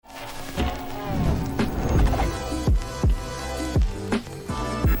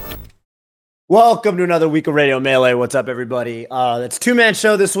Welcome to another week of Radio Melee. What's up, everybody? It's a two-man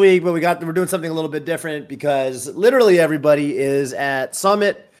show this week, but we're doing something a little bit different because literally everybody is at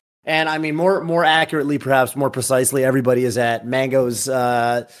Summit, and I mean more accurately, perhaps more precisely, everybody is at Mango's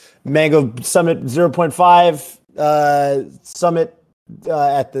Mango Summit 0.5 Summit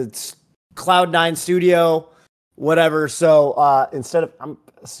at the Cloud9 studio, whatever. So instead of I'm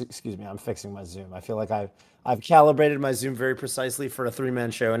fixing my Zoom. I feel like I've calibrated my Zoom very precisely for a three-man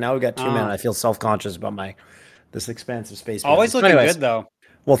show, and now we've got two men. I feel self-conscious about this expansive space. Always looking good, though.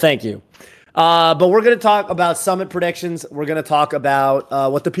 Well, thank you. But we're going to talk about Summit predictions. We're going to talk about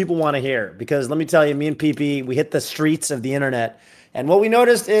what the people want to hear, because let me tell you, me and PP, we hit the streets of the internet, and what we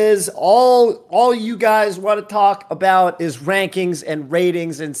noticed is all you guys want to talk about is rankings and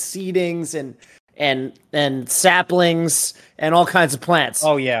ratings and seedings and saplings and all kinds of plants.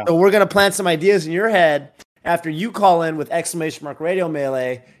 Oh, yeah. So we're going to plant some ideas in your head. After you call in with ! Radio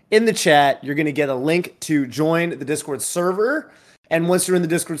Melee in the chat, you're going to get a link to join the Discord server. And once you're in the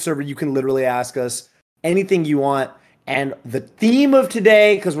Discord server, you can literally ask us anything you want. And the theme of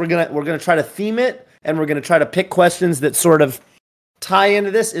today, because we're gonna try to theme it, and we're gonna try to pick questions that sort of tie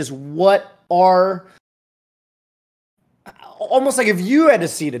into this, is what are almost like if you had to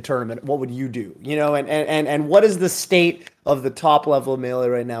seed a tournament, what would you do? You know, and what is the state of the top level of Melee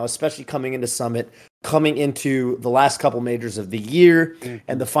right now, especially coming into Summit, coming into the last couple majors of the year,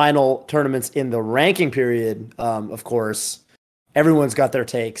 and the final tournaments in the ranking period. Of course, everyone's got their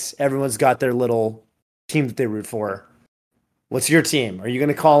takes. Everyone's got their little team that they root for. What's your team? Are you going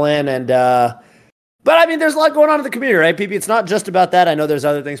to call in and? But I mean, there's a lot going on in the community, right, PP? It's not just about that. I know there's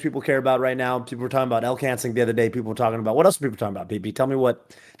other things people care about right now. People were talking about L-Cancing the other day. People were talking about, what else are people talking about, PP? Tell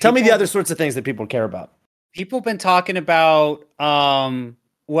me the other sorts of things that people care about. People have been talking about,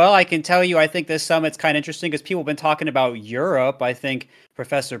 well, I can tell you, I think this summit's kind of interesting because people have been talking about Europe. I think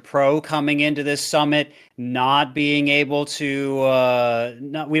Professor Pro coming into this summit, not being able to,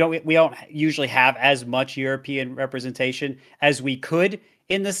 we don't usually have as much European representation as we could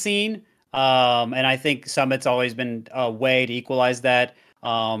in the scene. And I think Summit's always been a way to equalize that.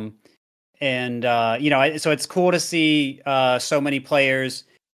 So it's cool to see so many players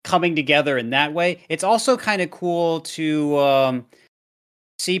coming together in that way. It's also kind of cool to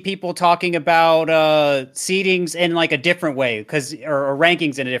see people talking about seedings in like a different way, or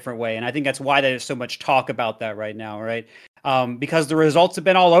rankings in a different way. And I think that's why there's so much talk about that right now, right? Because the results have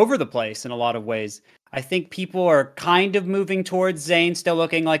been all over the place in a lot of ways. I think people are kind of moving towards Zain still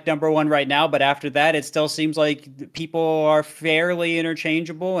looking like number one right now, but after that, it still seems like people are fairly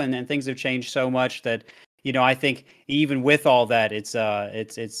interchangeable, and then things have changed so much that, I think even with all that, it's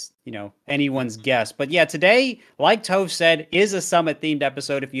anyone's guess. But yeah, today, like Tove said, is a Summit themed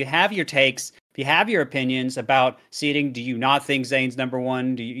episode. If you have your takes, if you have your opinions about seeding, do you not think Zain's number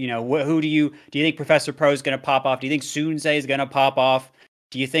one? Do you think Professor Pro is going to pop off? Do you think Sunze is going to pop off?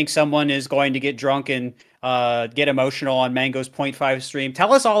 Do you think someone is going to get drunk and get emotional on Mango's 0.5 stream?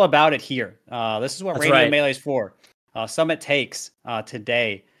 Tell us all about it here. This is what Radio Melee is for. Summit takes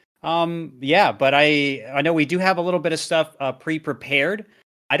today. But I know we do have a little bit of stuff pre-prepared.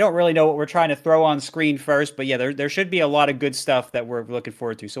 I don't really know what we're trying to throw on screen first, but yeah, there should be a lot of good stuff that we're looking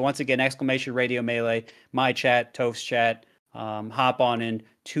forward to. So once again, ! Radio Melee, my chat, Toph's chat. Hop on in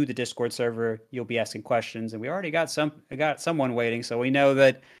to the Discord server. You'll be asking questions, and we already got someone waiting, so we know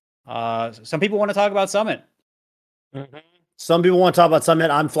that some people want to talk about Summit. Mm-hmm. Some people want to talk about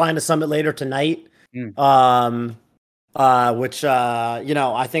Summit. I'm flying to Summit later tonight, which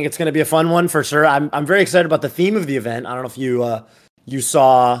I think it's going to be a fun one for sure. I'm very excited about the theme of the event. I don't know if you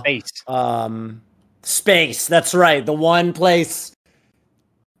saw space. That's right, the one place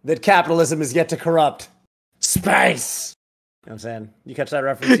that capitalism is yet to corrupt. Space. You know what I'm saying? You catch that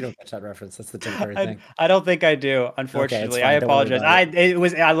reference? You don't catch that reference. That's the Tim Curry thing. I don't think I do, unfortunately. Okay, I apologize.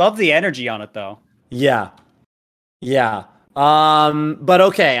 I love the energy on it though. Yeah. But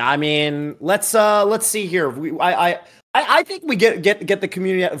okay. I mean, let's see here. I think we get the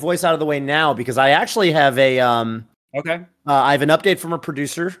community voice out of the way now, because I actually have I have an update from a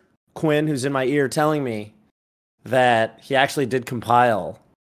producer, Quinn, who's in my ear, telling me that he actually did compile.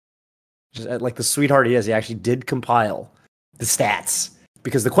 Just like the sweetheart he is, he actually did compile the stats,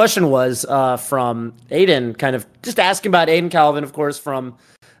 because the question was from Aiden, kind of just asking about Aiden Calvin, of course, from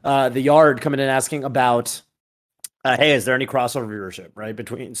the Yard, coming in asking about, hey, is there any crossover viewership, right,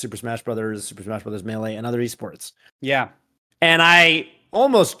 between Super Smash Brothers Melee, and other esports? Yeah. And I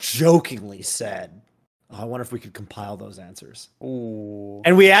almost jokingly said, I wonder if we could compile those answers. Ooh.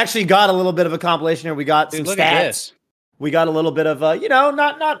 And we actually got a little bit of a compilation here. We got some look stats. At this. We got a little bit of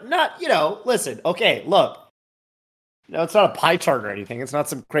listen, okay, look. No, it's not a pie chart or anything. It's not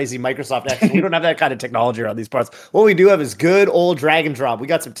some crazy Microsoft Excel. We don't have that kind of technology around these parts. What we do have is good old drag and drop. We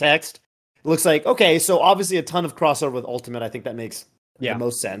got some text. It looks like, okay, so obviously a ton of crossover with Ultimate. I think that makes the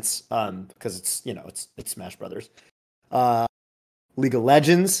most sense because it's, it's Smash Brothers. League of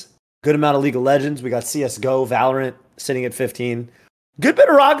Legends, good amount of League of Legends. We got CSGO, Valorant sitting at 15. Good bit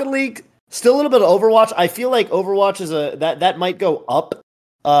of Rocket League. Still a little bit of Overwatch. I feel like Overwatch is that might go up.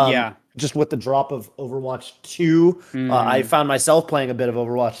 Just with the drop of Overwatch 2. I found myself playing a bit of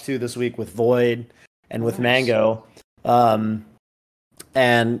Overwatch 2 this week with Void and with Mango. And,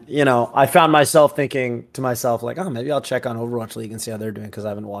 I found myself thinking to myself, like, oh, maybe I'll check on Overwatch League and see how they're doing because I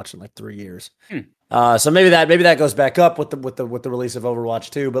haven't watched in like 3 years. So maybe that goes back up with the release of Overwatch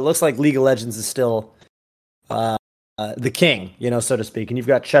 2. But it looks like League of Legends is still the king, so to speak. And you've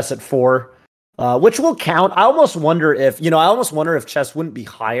got chess at 4, which will count. I almost wonder if chess wouldn't be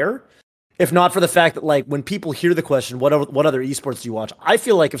higher if not for the fact that, like, when people hear the question, what other esports do you watch? I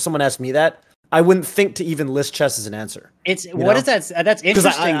feel like if someone asked me that, I wouldn't think to even list chess as an answer. Is that? That's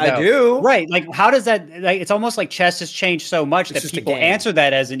interesting. I do. Right. Like, how does that? Like, it's almost like chess has changed so much that people answer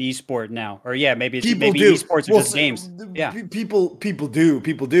that as an esport now. Or maybe esports are just games. Yeah. People do.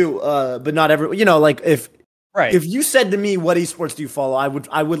 But not every. Like if you said to me, what esports do you follow? I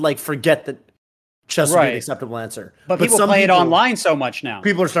would like forget that chess would be an acceptable answer. But people play it online so much now.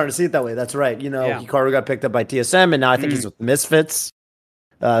 People are starting to see it that way. That's right. Hikaru got picked up by TSM, and now I think he's with the Misfits.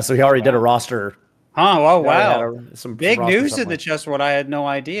 So he already did a roster. Oh, wow. Some big news in the chess world. I had no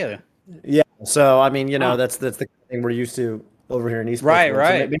idea. Yeah. So, I mean, that's the thing we're used to over here in esports.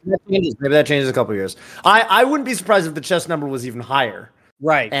 Right. So maybe that changes in a couple of years. I wouldn't be surprised if the chess number was even higher.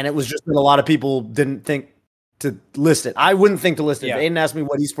 Right. And it was just that a lot of people didn't think to list it. I wouldn't think to list it. If Aiden asked me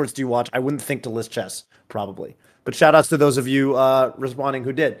what esports do you watch, I wouldn't think to list chess, probably. But shout outs to those of you responding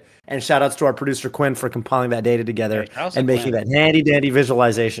who did. And shout outs to our producer Quinn for compiling that data together and making that handy dandy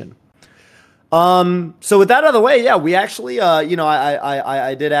visualization. So with that out of the way, we actually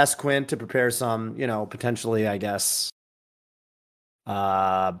I did ask Quinn to prepare some, potentially, I guess,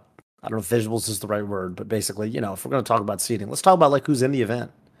 I don't know if visuals is the right word, but basically, if we're going to talk about seeding, let's talk about like who's in the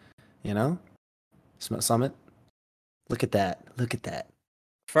event, Summit. Look at that.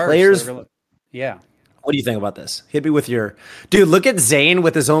 First, players. Yeah. What do you think about this? Hit me with your dude. Look at Zane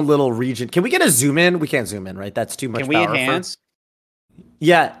with his own little region. Can we get a zoom in? We can't zoom in, right? That's too much. Can we enhance?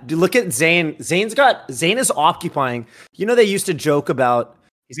 Yeah, dude, look at Zane. Zane is occupying. They used to joke about.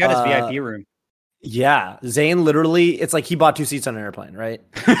 He's got his VIP room. Yeah, Zane literally. It's like he bought 2 seats on an airplane, right?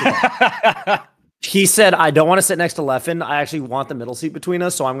 He said, "I don't want to sit next to Leffen. I actually want the middle seat between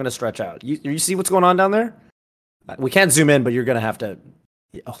us, so I'm going to stretch out." You see what's going on down there? We can't zoom in, but you're going to have to.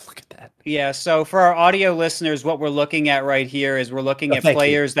 Oh, look at that. Yeah, so for our audio listeners, what we're looking at right here is we're looking at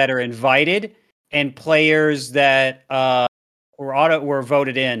players that are invited and players that were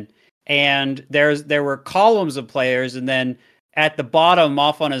voted in. And there were columns of players, and then at the bottom,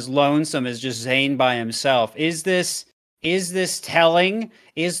 off on his lonesome, is just Zane by himself. Is this telling?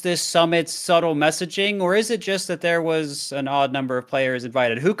 Is this Summit's subtle messaging? Or is it just that there was an odd number of players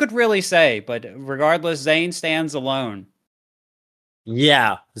invited? Who could really say? But regardless, Zane stands alone.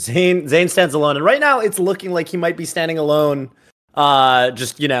 Yeah, Zane stands alone. And right now it's looking like he might be standing alone. I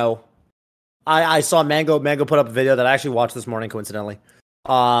saw Mango put up a video that I actually watched this morning, coincidentally.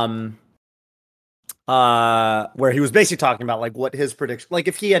 Where he was basically talking about like what his prediction, like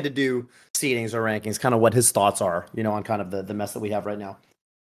if he had to do seedings or rankings, kind of what his thoughts are, on kind of the mess that we have right now.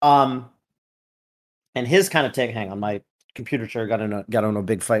 And his kind of take, hang on, my computer chair got in a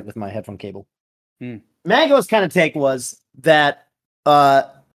big fight with my headphone cable. Mango's kind of take was that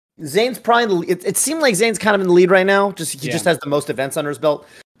Zane's probably it seemed like Zane's kind of in the lead right now. He just has the most events under his belt,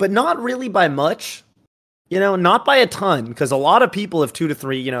 but not really by much, not by a ton, because a lot of people have 2 to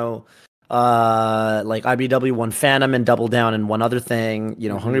 3, like IBW won Phantom and Double Down and one other thing,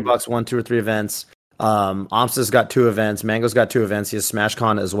 Hungrybox won 2 or 3 events. Amsta's got 2 events, Mango's got 2 events. He has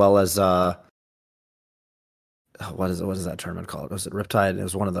SmashCon as well as what is that tournament called? Was it Riptide? It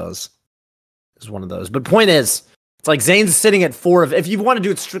was one of those. But point is, it's like Zane's sitting at 4 if you want to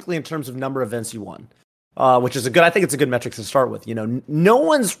do it strictly in terms of number of events you won, which is I think it's a good metric to start with. No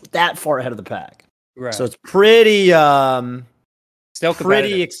one's that far ahead of the pack. Right. So it's pretty still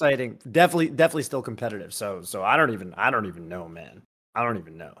pretty exciting. Definitely still competitive. So I don't even know, man. I don't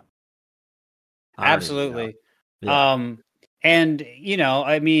even know. Absolutely. Yeah. And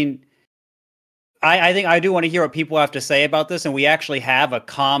I mean, I think I do want to hear what people have to say about this, and we actually have a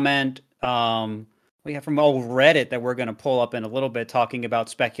comment we have from old Reddit that we're going to pull up in a little bit, talking about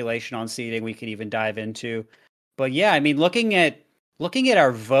speculation on seeding we can even dive into. But yeah, I mean, looking at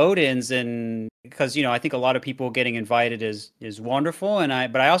our vote-ins and because I think a lot of people getting invited is wonderful,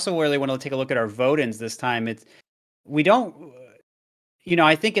 but I also really want to take a look at our vote-ins this time. We don't,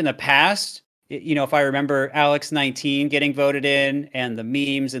 I think in the past, if I remember Alex 19 getting voted in and the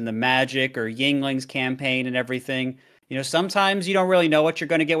memes and the Magic or Yingling's campaign and everything, sometimes you don't really know what you're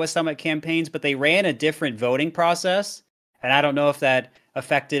going to get with Summit campaigns, but they ran a different voting process. And I don't know if that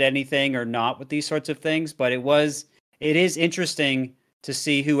affected anything or not with these sorts of things, but it is interesting to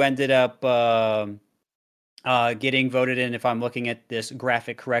see who ended up getting voted in, if I'm looking at this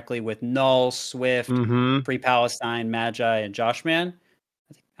graphic correctly, with Null, Swift, Free Palestine, Magi, and Joshman.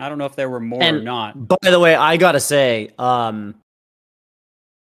 I don't know if there were more or not. By the way, I gotta say, I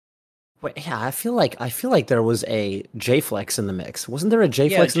feel like there was a JFlex in the mix. Wasn't there a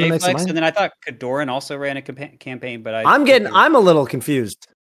JFlex in the mix? And then I thought Kadoran also ran a campaign, but I'm a little confused.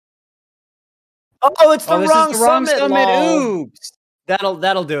 Oh, it's the wrong summit. Oops.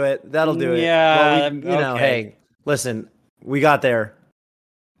 That'll do it. That'll do it. Yeah. Well, hey, listen, we got there.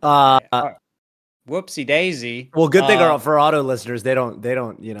 Whoopsie daisy. Well, good thing for auto listeners, they don't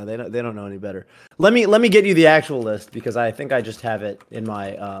know any better. Let me get you the actual list, because I think I just have it in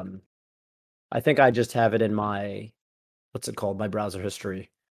my what's it called? My browser history.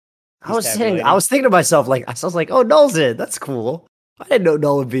 I was thinking to myself, I was like, oh, Null's in. That's cool. I didn't know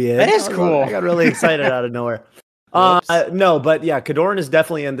Null would be in. That is cool. I got really excited out of nowhere. No, but yeah, Kadoran is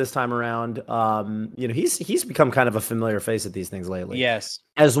definitely in this time around. He's become kind of a familiar face at these things lately. Yes.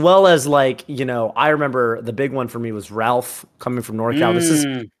 As well as I remember the big one for me was Ralph coming from NorCal. This is,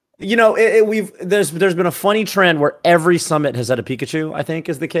 there's been a funny trend where every summit has had a Pikachu, I think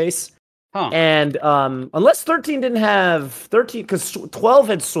is the case. Huh. And unless 13 didn't have 13, because 12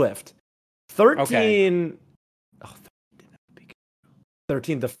 had Swift. 13, okay.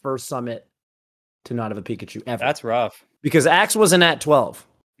 13, the first summit to not have a Pikachu ever. That's rough. Because Axe wasn't at 12.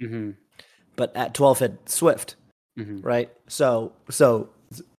 Mm-hmm. But at 12 had Swift. Mm-hmm. Right? So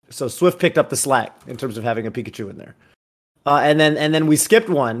Swift picked up the slack in terms of having a Pikachu in there. And then we skipped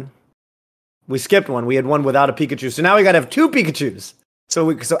one. We had one without a Pikachu. So now we got to have two Pikachus.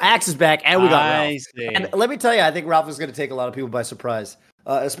 So Axe is back, and we got Ralph. See. And let me tell you, I think Ralph is going to take a lot of people by surprise,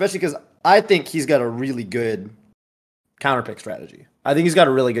 especially because I think he's got a really good counterpick strategy. I think he's got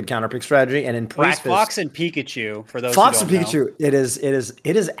a really good counterpick strategy, and in practice, Fox and Pikachu, for those Fox who and don't know. Pikachu,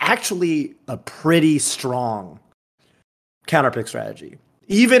 it is actually a pretty strong counterpick strategy.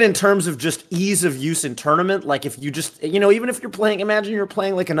 Even in terms of just ease of use in tournament, like if you just, even if you're playing, imagine you're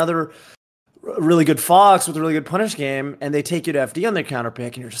playing like another really good Fox with a really good punish game, and they take you to FD on their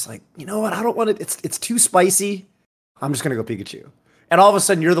counterpick, and you're just like, you know what, I don't want it. It's too spicy. I'm just gonna go Pikachu. And all of a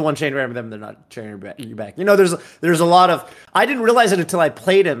sudden, you're the one chain ramming them. They're not chaining you back. There's a lot of. I didn't realize it until I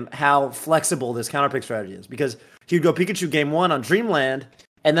played him how flexible this counterpick strategy is, because he'd go Pikachu game 1 on Dreamland,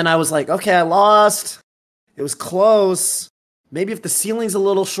 and then I was like, okay, I lost. It was close. Maybe if the ceiling's a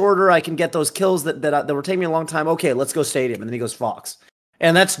little shorter, I can get those kills that were taking me a long time. Okay, let's go Stadium, and then he goes Fox,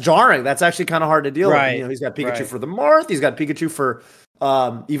 and that's jarring. That's actually kind of hard to deal with. He's got Pikachu for the Marth. He's got Pikachu for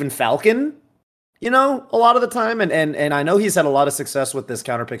even Falcon. A lot of the time, and I know he's had a lot of success with this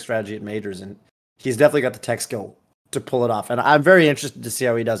counterpick strategy at majors, and he's definitely got the tech skill to pull it off. And I'm very interested to see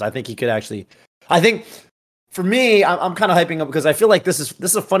how he does. I think he could actually. I think for me, I'm kind of hyping up because I feel like this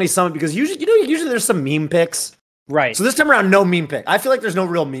is a funny summit, because usually there's some meme picks, right? So this time around, no meme pick. I feel like there's no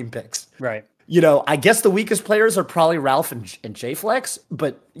real meme picks, right? I guess the weakest players are probably Ralph and JFlex,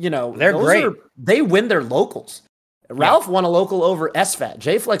 but they're great. They win their locals. Ralph won a local over SFAT.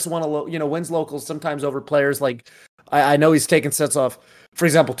 JFlex won wins locals sometimes over players like I know he's taken sets off, for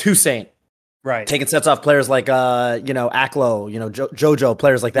example, Toussaint. Right. Taking sets off players like Aklo, Jojo,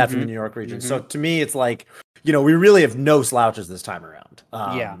 players like that from the New York region. Mm-hmm. So to me, it's like, we really have no slouches this time around.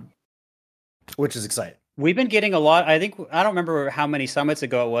 Which is exciting. We've been getting a lot. I don't remember how many summits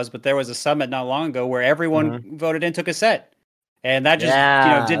ago it was, but there was a summit not long ago where everyone voted in, took a set. And that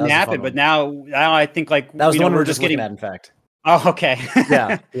just didn't happen. But now I think that was the one we're just getting at, in fact. Oh, okay.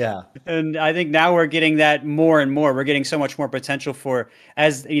 Yeah. And I think now we're getting that more and more. We're getting so much more potential for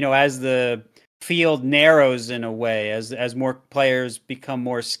as the field narrows in a way, as more players become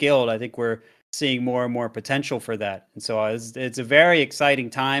more skilled. I think we're seeing more and more potential for that. And so it's a very exciting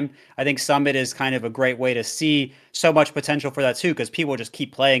time. I think Summit is kind of a great way to see so much potential for that too, because people just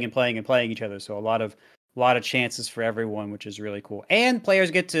keep playing and playing and playing each other. So a lot of chances for everyone, which is really cool. And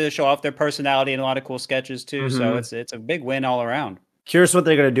players get to show off their personality and a lot of cool sketches too. Mm-hmm. So it's a big win all around. Curious what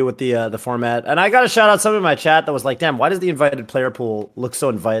they're going to do with the format. And I got to shout out somebody in my chat that was like, damn, why does the invited player pool look so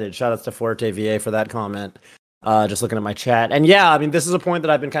invited? Shout outs to Forte VA for that comment. Just looking at my chat. And yeah, I mean, this is a point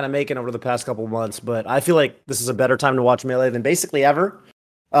that I've been kind of making over the past couple of months, but I feel like this is a better time to watch Melee than basically ever.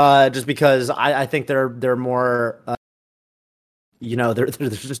 just because I think they're more,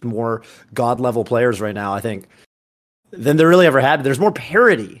 there's just more god level players right now, I think, than there really ever had. There's more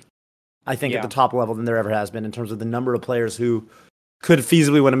parity, I think, at the top level than there ever has been in terms of the number of players who could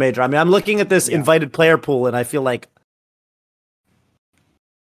feasibly win a major. I mean, I'm looking at this invited player pool, and I feel like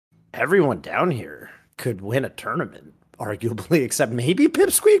everyone down here could win a tournament, arguably, except maybe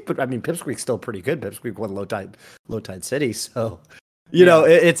Pipsqueak. But I mean, Pipsqueak's still pretty good. Pipsqueak won Low Tide City, so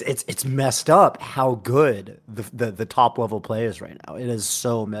it's messed up how good the top level play is right now. It is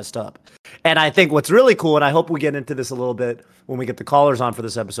so messed up. And I think what's really cool, and I hope we get into this a little bit when we get the callers on for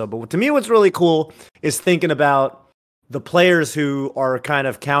this episode, but to me, what's really cool is thinking about the players who are kind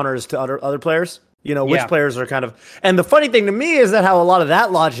of counters to other players. Which players are kind of, and the funny thing to me is that how a lot of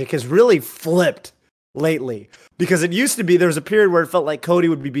that logic has really flipped lately, because it used to be there was a period where it felt like Cody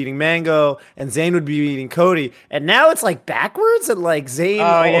would be beating Mango and Zain would be beating Cody, and now it's like backwards, and like Zain.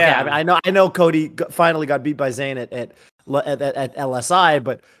 Okay, I know Cody finally got beat by Zain at LSI,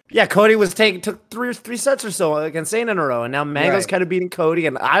 but yeah, Cody took three sets or so against Zain in a row, and now Mango's kind of beating Cody,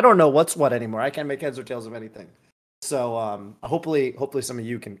 and I don't know what's what anymore. I can't make heads or tails of anything. So hopefully some of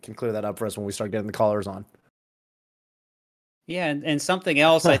you can clear that up for us when we start getting the callers on. Yeah, and something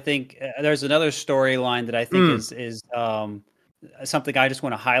else, I think there's another storyline that I think is something I just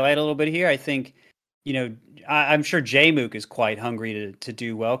want to highlight a little bit here. I think, I'm sure Jmook is quite hungry to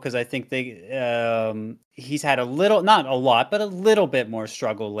do well, because I think he's had a little, not a lot, but a little bit more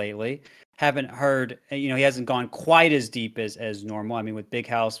struggle lately. Haven't heard, he hasn't gone quite as deep as normal. I mean, with Big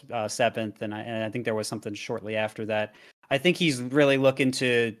House 7th, and I think there was something shortly after that. I think he's really looking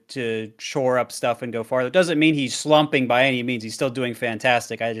to shore up stuff and go farther. It doesn't mean he's slumping by any means. He's still doing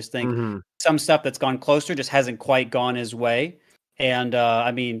fantastic. I just think some stuff that's gone closer just hasn't quite gone his way. And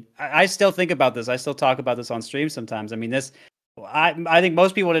I mean, I still think about this. I still talk about this on stream sometimes. I mean, I think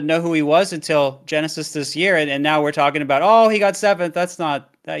most people didn't know who he was until Genesis this year, and now we're talking about, he got 7th. That's not,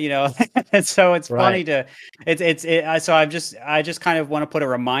 and so it's funny to, so I just kind of want to put a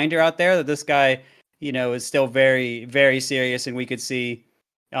reminder out there that this guy, is still very, very serious, and we could see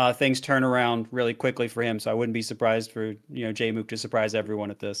things turn around really quickly for him. So I wouldn't be surprised for Jmook to surprise everyone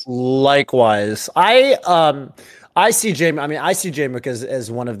at this. Likewise, I see Jmook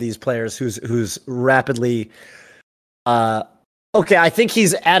as one of these players who's rapidly. Okay, I think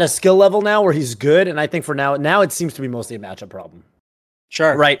he's at a skill level now where he's good, and I think for now it seems to be mostly a matchup problem.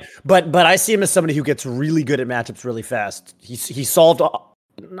 Sure, right, but I see him as somebody who gets really good at matchups really fast. He solved.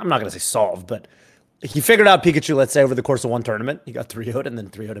 I'm not gonna say solved, but he figured out Pikachu, let's say, over the course of one tournament. He got 3-0'd and then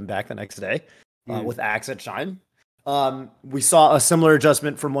 3-0'd him back the next day with Axe at Shine. We saw a similar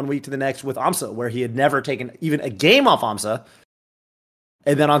adjustment from one week to the next with Amsa, where he had never taken even a game off Amsa.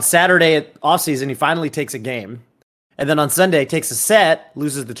 And then on Saturday at offseason, he finally takes a game. And then on Sunday, takes a set,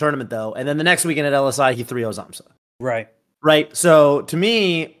 loses the tournament, though. And then the next weekend at LSI, he 3-0's Amsa. Right. So to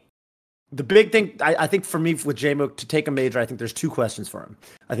me, the big thing, I think for me with Jmook to take a major, I think there's two questions for him.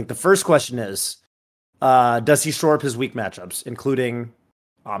 I think the first question is, does he shore up his weak matchups, including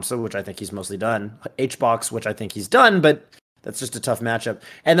Amsa, which I think he's mostly done, H-Box, which I think he's done, but that's just a tough matchup.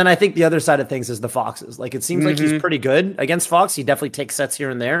 And then I think the other side of things is the Foxes. Like, it seems like he's pretty good against Fox. He definitely takes sets here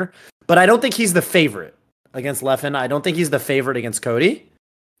and there, but I don't think he's the favorite against Leffen. I don't think he's the favorite against Cody.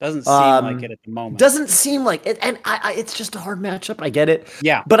 Doesn't seem like it at the moment. Doesn't seem like it, and it's just a hard matchup. I get it.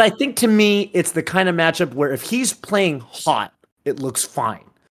 Yeah. But I think to me, it's the kind of matchup where if he's playing hot, it looks fine.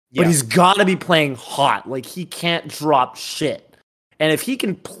 But he's got to be playing hot. Like, he can't drop shit. And if he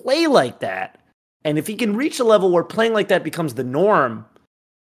can play like that, and if he can reach a level where playing like that becomes the norm,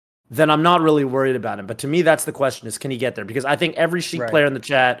 then I'm not really worried about him. But to me, that's the question, is can he get there? Because I think every Sheik player in the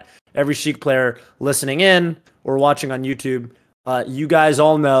chat, every Sheik player listening in or watching on YouTube, you guys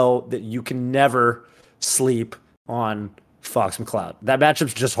all know that you can never sleep on Fox McCloud. That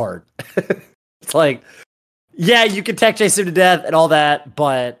matchup's just hard. It's like, yeah, you can tech chase him to death and all that,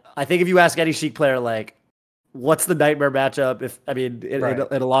 but I think if you ask any Sheik player, like, what's the nightmare matchup?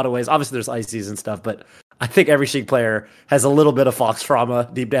 In a lot of ways, obviously there's ICs and stuff, but I think every Sheik player has a little bit of Fox trauma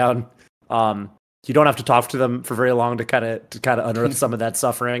deep down. You don't have to talk to them for very long to kind of unearth some of that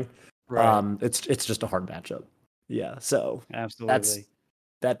suffering. It's just a hard matchup. Yeah, so absolutely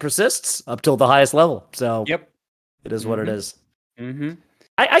that persists up till the highest level. So it is what it is.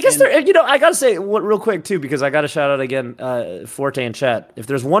 I guess I gotta say real quick too, because I gotta shout out again Forte in chat. If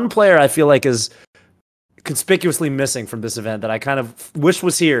there's one player I feel like is conspicuously missing from this event that I kind of wish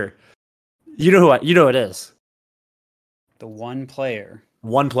was here, you know who it is. The one player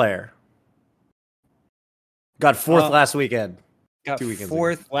got fourth last weekend. Got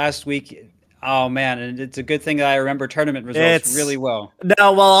fourth last week. Oh man, and it's a good thing that I remember tournament results really well.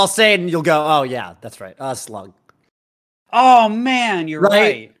 No, well, I'll say it and you'll go, oh yeah, that's right. Slug. Oh man, you're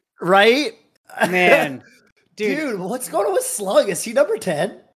right. Right? Man. Dude, what's going on with Slug? Is he number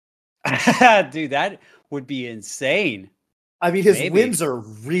 10? Dude, that would be insane. I mean, his wins are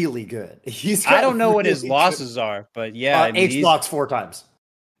really good. I don't know what his losses are, but yeah, I mean, HBox 4 times.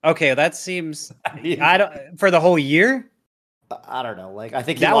 Okay, that seems. I don't for the whole year. I don't know. Like, I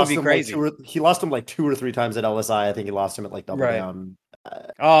think that would be crazy. He lost him like 2 or 3 times at LSI. I think he lost him at like Double Down.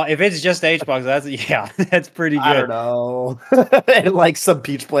 Oh, if it's just HBox, that's pretty good. I don't know. And like some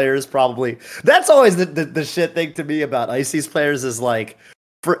Peach players, probably. That's always the shit thing to me about Ices players is like,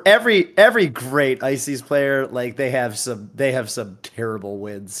 for every great Ices player, like they have some terrible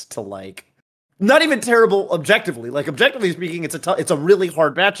wins to like. Not even terrible objectively. Like objectively speaking, it's a really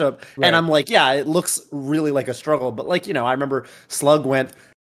hard matchup, and I'm like, yeah, it looks really like a struggle. But like, I remember Slug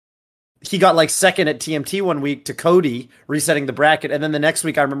he got like second at TMT one week to Cody, resetting the bracket, and then the next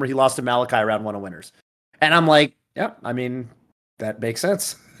week I remember he lost to Malachi round 1 of winners, and I'm like, yeah, I mean that makes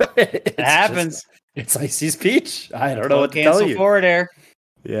sense. It happens. It's Ices Peach. I don't know what to tell you. Forward air.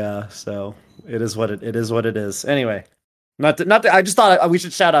 Yeah, so it is what it is. Anyway. Not to, I just thought we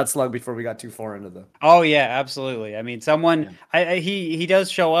should shout out Slug before we got too far into the. Oh yeah, absolutely. I mean, he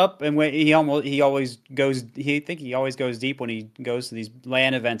does show up, and when he always goes deep when he goes to these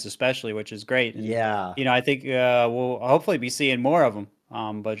LAN events, especially, which is great. And, I think we'll hopefully be seeing more of them.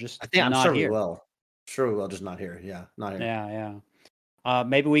 But just I'm sure we will. Sure we will, just not here. Yeah, not here. Yeah.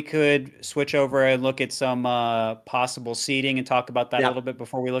 Maybe we could switch over and look at some possible seeding and talk about that a little bit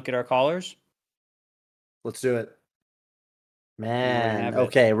before we look at our callers. Let's do it. Man,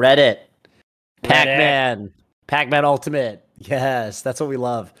 okay, Reddit. Pac-Man Ultimate. Yes, that's what we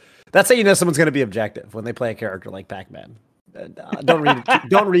love. That's how you know someone's going to be objective when they play a character like Pac-Man.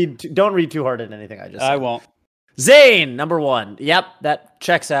 Don't read too hard at anything I just said. I won't. Zane, number 1. Yep, that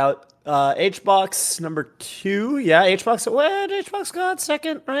checks out. HBox number 2. Yeah, HBox got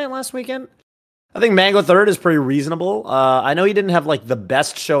second, right, last weekend. I think Mango third is pretty reasonable. I know he didn't have like the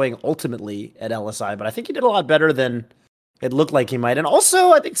best showing ultimately at LSI, but I think he did a lot better than it looked like he might. And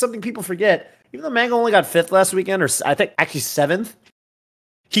also, I think something people forget, even though Mango only got 5th last weekend, or I think actually 7th,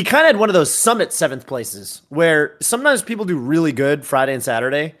 he kind of had one of those summit 7th places where sometimes people do really good Friday and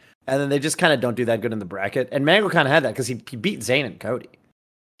Saturday, and then they just kind of don't do that good in the bracket. And Mango kind of had that because he beat Zane and Cody.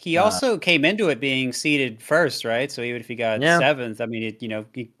 He also came into it being seeded first, right? So even if he got 7th, I mean,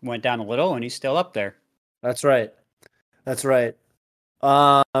 he went down a little, and he's still up there. That's right.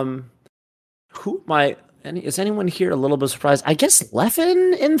 Is anyone here a little bit surprised? I guess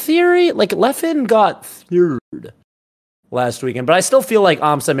Leffen, in theory. Like, Leffen got 3rd last weekend, but I still feel like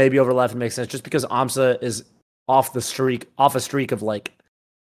Amsa maybe over Leffen makes sense just because Amsa is off a streak of like,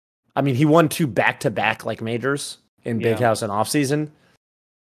 I mean, he won 2 back-to-back like majors in Big House and off-season.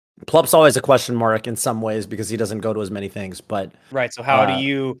 Plup's always a question mark in some ways because he doesn't go to as many things, but right. So how do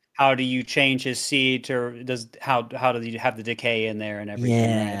you change his seed how do you have the decay in there and everything?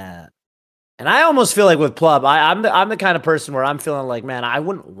 Yeah. Right? And I almost feel like with Plup, I'm the kind of person where I'm feeling like, man, I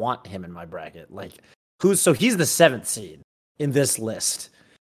wouldn't want him in my bracket. Like, he's the 7th seed in this list.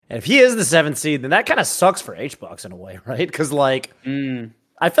 And if he is the 7th seed, then that kind of sucks for HBox in a way, right? Because like,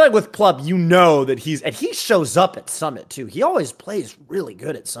 I feel like with Plup, that he shows up at Summit too. He always plays really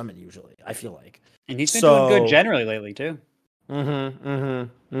good at Summit usually, I feel like. And he's been doing good generally lately too. I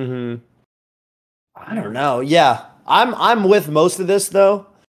don't know. Yeah. I'm with most of this though.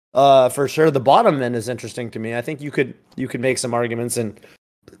 For sure, the bottom end is interesting to me. I think you could make some arguments in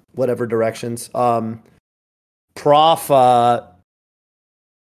whatever directions.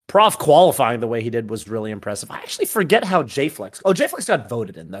 Prof qualifying the way he did was really impressive. I actually forget how JFlex. Oh, JFlex got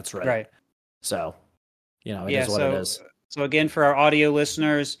voted in. That's right. Right. So, it is what it is. So again, for our audio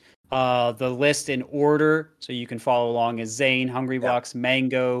listeners, the list in order, so you can follow along, is Zane, Hungrybox,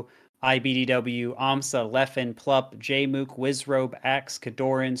 Mango, IBDW, Amsa, Leffen, Plup, Jmook, Wizrobe, Axe,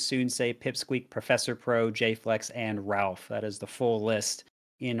 Kadoran, Soonsay, Pipsqueak, Professor Pro, JFlex, and Ralph. That is the full list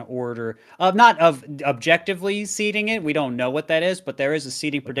in order of not of objectively seeding it. We don't know what that is, but there is a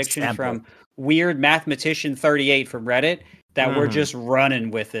seeding prediction from Weird Mathematician 38 from Reddit that we're just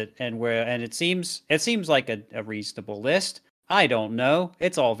running with it, and it seems like a reasonable list. I don't know.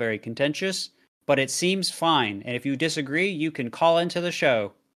 It's all very contentious, but it seems fine. And if you disagree, you can call into the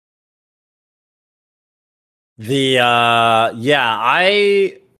show. I'm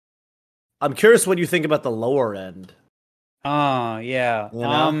curious what you think about the lower end. Yeah.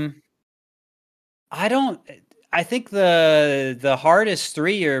 I think the hardest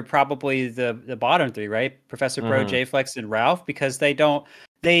 3 are probably the bottom 3, right? Professor Pro, JFlex, and Ralph, because they don't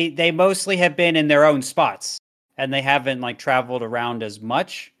they mostly have been in their own spots, and they haven't like traveled around as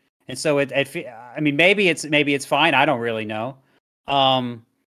much. And so I mean, maybe it's fine. I don't really know.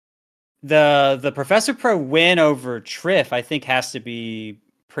 The Professor Pro win over Triff, I think, has to be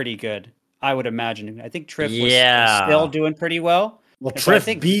pretty good. I would imagine. I think Triff was still doing pretty well. Well,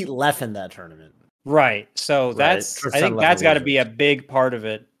 Triff beat Leff in that tournament. Right. So I think that's got to be a big part of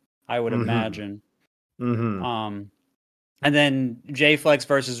it, I would imagine. Mm-hmm. And then J-Flex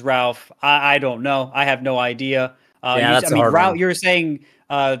versus Ralph. I don't know. I have no idea. That's a hard Ralph, one. you were saying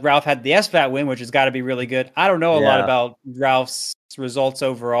Ralph had the SVAT win, which has got to be really good. I don't know a lot about Ralph's results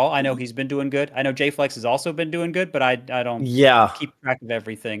overall. I know he's been doing good. I know J-Flex has also been doing good, but I don't keep track of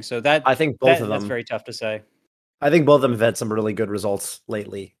everything. So I think both of them. That's very tough to say. I think both of them have had some really good results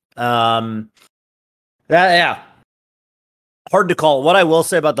lately. Hard to call. What I will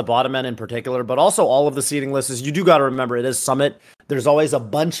say about the bottom end in particular, but also all of the seeding lists, is you do got to remember it is Summit. There's always a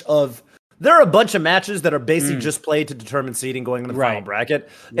bunch of matches that are basically just played to determine seeding going into the final bracket.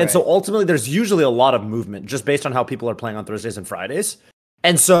 And so ultimately there's usually a lot of movement just based on how people are playing on Thursdays and Fridays.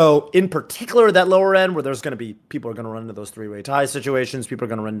 And so in particular, that lower end where there's going to be, people are going to run into those three-way tie situations. People are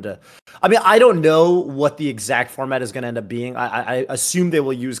going to run into, I mean, I don't know what the exact format is going to end up being. I assume they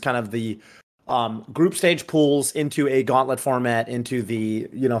will use kind of the group stage pools into a gauntlet format into the,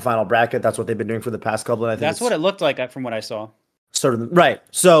 final bracket. That's what they've been doing for the past couple. And I think that's what it looked like from what I saw. Sort of, right.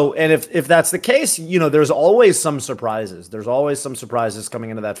 So, and if that's the case, there's always some surprises. There's always some surprises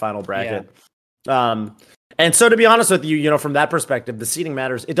coming into that final bracket. Yeah. And so to be honest with you, from that perspective, the seeding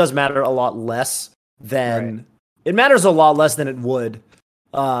matters. It does matter a lot less than it matters a lot less than it would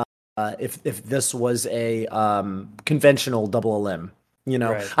if this was a conventional double elim.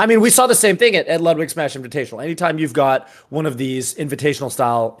 I mean, we saw the same thing at Ludwig Smash Invitational. Anytime you've got one of these invitational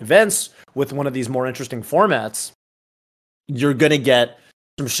style events with one of these more interesting formats, you're going to get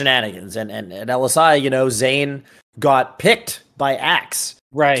some shenanigans. And at LSI, Zane got picked by Axe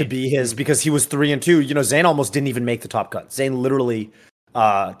to be his, because he was 3-2. Zane almost didn't even make the top cut. Zane literally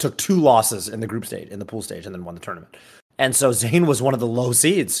took 2 losses in the group stage, in the pool stage, and then won the tournament. And so Zane was one of the low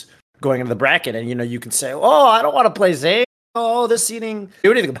seeds going into the bracket. And, you can say, oh, I don't want to play Zane. Oh, this seeding,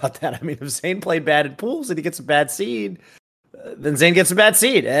 do anything about that. I mean, if Zane played bad in pools and he gets a bad seed, then Zane gets a bad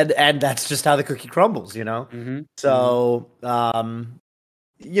seed, and that's just how the cookie crumbles, So,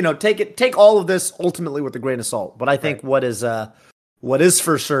 take all of this ultimately with a grain of salt. But I think what is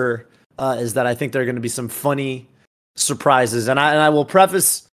for sure is that I think there are going to be some funny surprises, and I will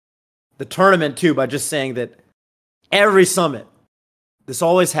preface the tournament too by just saying that every summit, this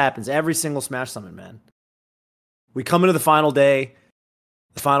always happens. Every single Smash Summit, man. We come into the final day,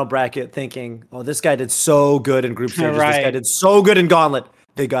 the final bracket, thinking, oh, this guy did so good in group stages. This guy did so good in Gauntlet.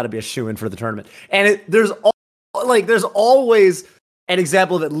 They got to be a shoo-in for the tournament. And there's always an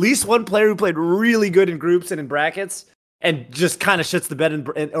example of at least one player who played really good in groups and in brackets and just kind of shits the bed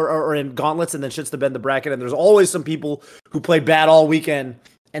or in gauntlets and then shits the bed in the bracket. And there's always some people who played bad all weekend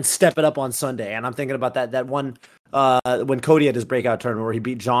and step it up on Sunday. And I'm thinking about that one when Cody had his breakout tournament where he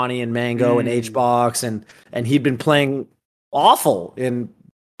beat Johnny and Mango and HBox, and he'd been playing awful in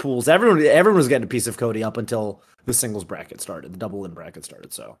pools. Everyone was getting a piece of Cody up until the singles bracket started, the double in bracket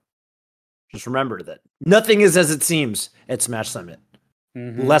started. So just remember that nothing is as it seems at Smash Summit.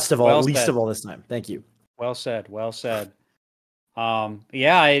 Least of all this time. Thank you. Well said. I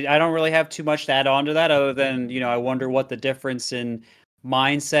don't really have too much to add on to that other than, I wonder what the difference in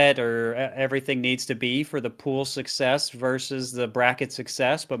mindset or everything needs to be for the pool success versus the bracket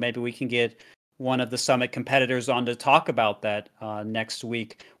success. But maybe we can get one of the Summit competitors on to talk about that next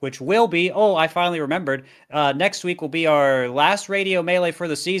week, which will be, I finally remembered, next week will be our last Radio Melee for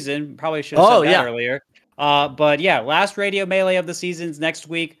the season. Probably should have said that earlier. But yeah, last Radio Melee of the season's next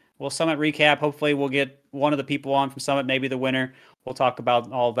week. We'll Summit recap. Hopefully we'll get one of the people on from Summit, maybe the winner. We'll talk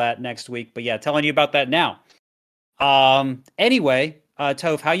about all that next week. But yeah, telling you about that now. Anyway,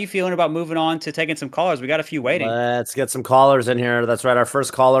 Toph, how you feeling about moving on to taking some callers? We got a few waiting. Let's get some callers in here. That's right. Our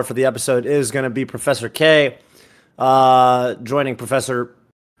first caller for the episode is going to be Professor K, joining Professor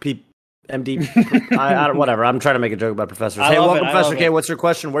P, MD. Whatever. I'm trying to make a joke about professors. Hey, welcome, Professor K. What's your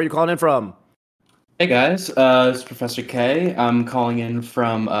question? Where are you calling in from? Hey guys, it's Professor K. I'm calling in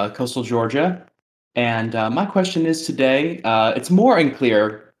from coastal Georgia, and my question is today, it's more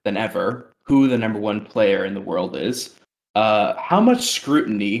unclear than ever who the number one player in the world is. How much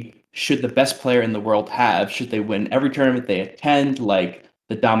scrutiny should the best player in the world have? Should they win every tournament they attend, like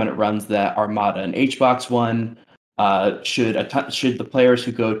the dominant runs that Armada and HBox won? Should the players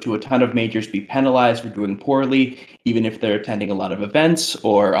who go to a ton of majors be penalized for doing poorly, even if they're attending a lot of events?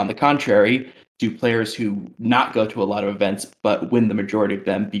 Or on the contrary, do players who not go to a lot of events but win the majority of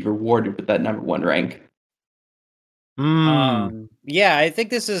them be rewarded with that number one rank? Yeah, I think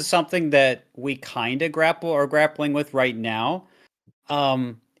this is something that we kind of grappling with right now.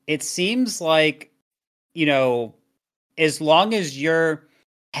 It seems like, as long as your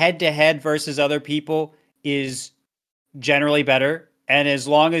head to head versus other people is generally better, and as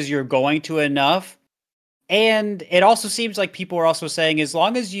long as you're going to enough, and it also seems like people are also saying as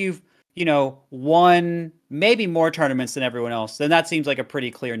long as you've won maybe more tournaments than everyone else, then that seems like a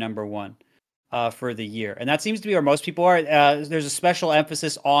pretty clear number one for the year. And that seems to be where most people are. There's a special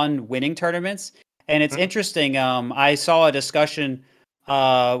emphasis on winning tournaments. And it's interesting. I saw a discussion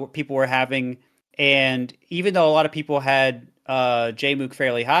people were having, and even though a lot of people had Jmook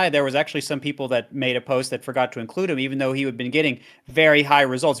fairly high, there was actually some people that made a post that forgot to include him, even though he had been getting very high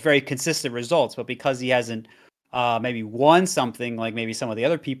results, very consistent results. But because he hasn't maybe won something like maybe some of the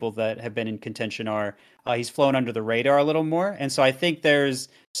other people that have been in contention are, he's flown under the radar a little more. And so I think there's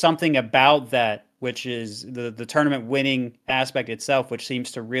something about that, which is the tournament winning aspect itself, which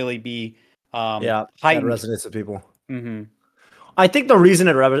seems to really be heightened. That resonates with people. Mm-hmm. I think the reason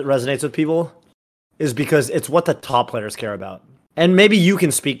it resonates with people is because it's what the top players care about. And maybe you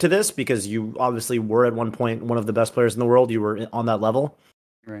can speak to this because you obviously were at one point one of the best players in the world. You were on that level.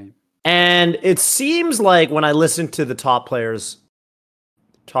 Right. And it seems like when I listen to the top players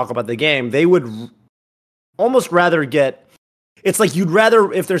talk about the game, they would almost rather get... It's like you'd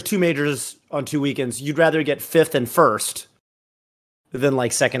rather, if there's 2 majors on 2 weekends, you'd rather get 5th and 1st than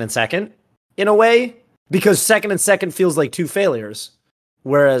like 2nd and 2nd in a way, because 2nd and 2nd feels like 2 failures,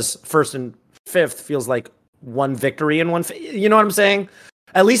 whereas 1st and 5th feels like 1 victory and 1. You know what I'm saying?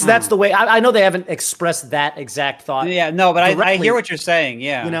 At least that's the way. I know they haven't expressed that exact thought. Yeah, no, but I hear what you're saying.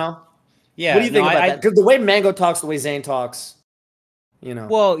 Yeah, Yeah. What do you think about that? Because the way Mango talks, the way Zane talks,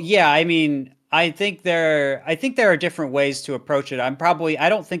 Well, yeah. I mean, I think there are different ways to approach it. I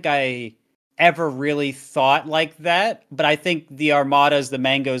don't think I ever really thought like that, but I think the Armadas, the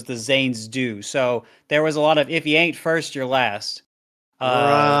Mangos, the Zanes do. So there was a lot of if you ain't first, you're last.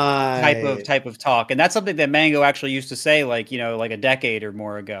 Type of talk, and that's something that Mango actually used to say, like a decade or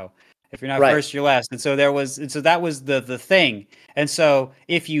more ago. If you're not first, you're last. And so that was the thing. And so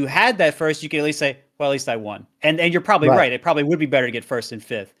if you had that first, you could at least say, well, at least I won. And you're probably right. It probably would be better to get 1st and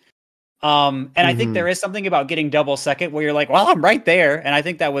 5th. I think there is something about getting double second where you're like, well, I'm right there. And I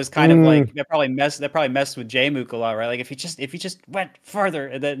think that was kind of like that probably messed with Jmook a lot, right? Like if you just went further,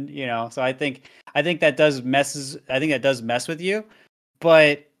 and then So I think that does mess with you.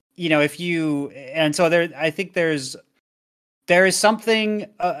 But if you I think there is something,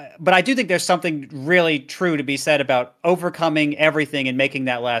 but I do think there's something really true to be said about overcoming everything and making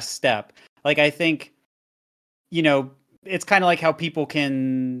that last step. Like I think, it's kind of like how people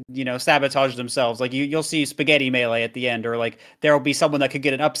can, sabotage themselves. Like you'll see spaghetti melee at the end, or like there will be someone that could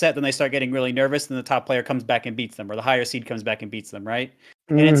get an upset, then they start getting really nervous, and the top player comes back and beats them, or the higher seed comes back and beats them, right?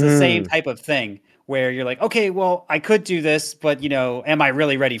 And it's the same type of thing where you're like, okay, well, I could do this, but am I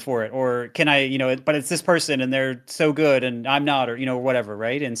really ready for it? Or can I, but it's this person and they're so good and I'm not, or whatever,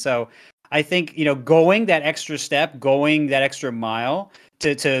 right? And so I think, going that extra step, going that extra mile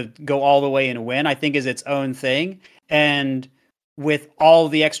to go all the way and win, I think is its own thing. And with all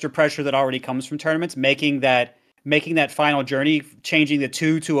the extra pressure that already comes from tournaments, making that final journey, changing the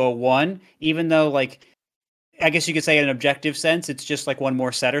 2 to a 1, even though like, I guess you could say in an objective sense, it's just like one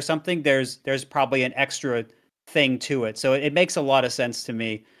more set or something. There's probably an extra thing to it. So it makes a lot of sense to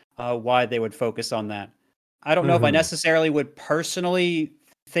me why they would focus on that. I don't know if I necessarily would personally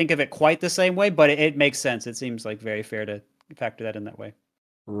think of it quite the same way, but it makes sense. It seems like very fair to factor that in that way.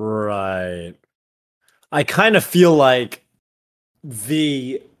 Right. I kind of feel like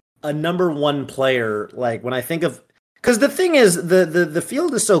a number one player, like when I think of, because the thing is, the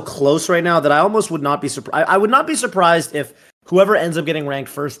field is so close right now that I almost would not be surprised. I would not be surprised if whoever ends up getting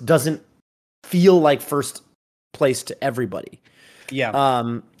ranked first doesn't feel like first place to everybody. Yeah.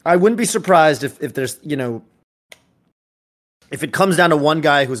 I wouldn't be surprised if there's, if it comes down to one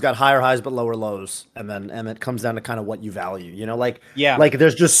guy who's got higher highs but lower lows, and it comes down to kind of what you value. Like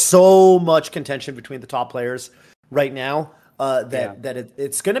there's just so much contention between the top players right now. That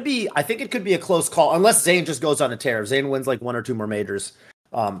it's going to be, I think it could be a close call, unless Zane just goes on a tear. If Zane wins like 1 or 2 more majors,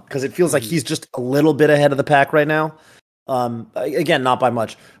 because it feels like he's just a little bit ahead of the pack right now. Again, not by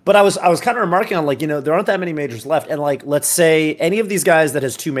much. But I was kind of remarking on, like, there aren't that many majors left. And like, let's say any of these guys that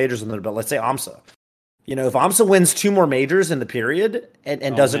has 2 majors in their belt, let's say Amsa. If Amsa wins 2 more majors in the period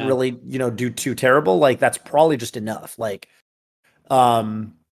and doesn't really, do too terrible, like that's probably just enough. Like,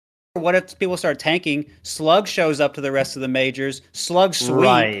 what if people start tanking? Slug shows up to the rest of the majors. Slug sweep.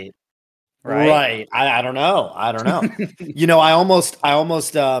 Right. Right. I don't know. I almost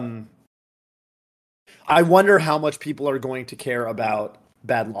I wonder how much people are going to care about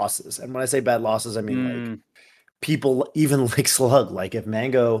bad losses. And when I say bad losses, I mean like people even like Slug. Like if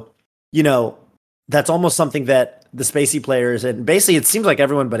Mango, that's almost something that the Spacey players and basically it seems like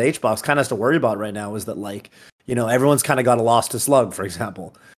everyone but HBox kind of has to worry about right now is that like, everyone's kind of got a loss to Slug, for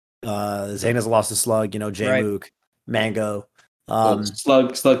example. Zayn has a loss to Slug, Jmook, Mango.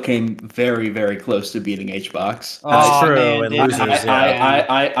 Slug came very, very close to beating HBox. That's true. And losers,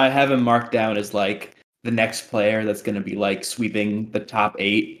 I have him marked down as like the next player that's going to be like sweeping the top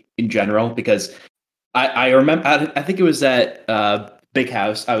 8 in general because I remember I think it was at Big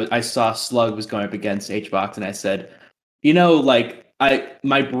House. I saw Slug was going up against HBox and I said,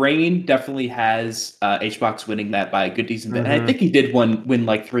 my brain definitely has HBox winning that by a good decent bit. And I think he did win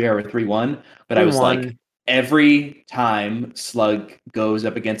like 3-0 or 3-1, but I was like, every time Slug goes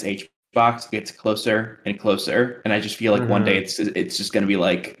up against HBox, it gets closer and closer, and I just feel like one day it's just going to be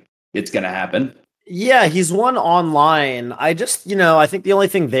like it's going to happen. Yeah, he's won online. I just, I think the only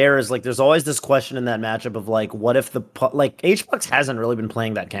thing there is like there's always this question in that matchup of like what if HBox hasn't really been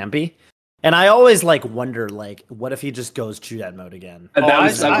playing that campy. And I always like wonder like what if he just goes Chudad mode again?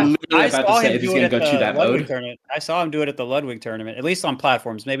 I saw him do it at the Ludwig tournament. I saw him do it at the Ludwig tournament, at least on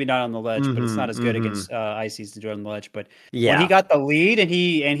platforms, maybe not on the ledge, but it's not as good against ICs to do it on the ledge. But when he got the lead and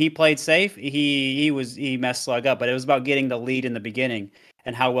he played safe, he messed Slug up. But it was about getting the lead in the beginning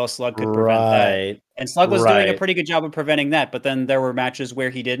and how well Slug could prevent that. And Slug was doing a pretty good job of preventing that, but then there were matches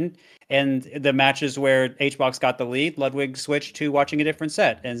where he didn't. And the matches where HBox got the lead, Ludwig switched to watching a different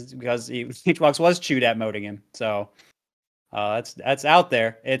set, and because HBox was Chewed at moding him. So that's out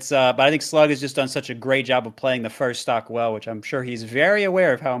there. But I think Slug has just done such a great job of playing the first stock well, which I'm sure he's very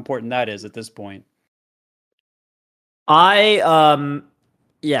aware of how important that is at this point. I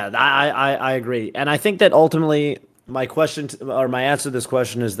agree. And I think that ultimately my question or my answer to this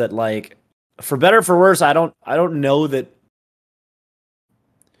question is that like for better or for worse, I don't know that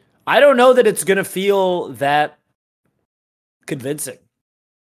it's going to feel that convincing.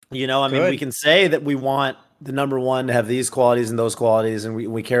 I mean, we can say that we want the number one to have these qualities and those qualities, and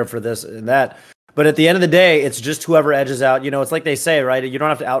we care for this and that. But at the end of the day, it's just whoever edges out. It's like they say, right? You don't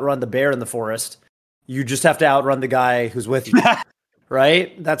have to outrun the bear in the forest. You just have to outrun the guy who's with you.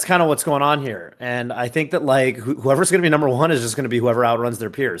 Right? That's kind of what's going on here. And I think that like whoever's going to be number one is just going to be whoever outruns their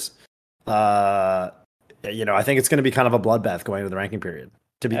peers. I think it's going to be kind of a bloodbath going into the ranking period.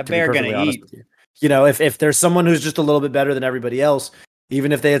 To be perfectly honest with you. If there's someone who's just a little bit better than everybody else,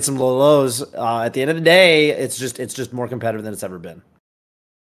 even if they had some low lows, at the end of the day, it's just more competitive than it's ever been.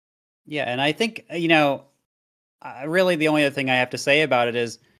 Yeah, and I think really the only other thing I have to say about it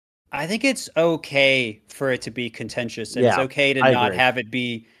is I think it's okay for it to be contentious, and it's okay to not have it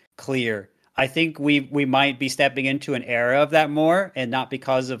be clear. I think we might be stepping into an era of that more, and not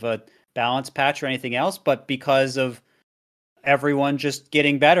because of a balance patch or anything else, but because of everyone just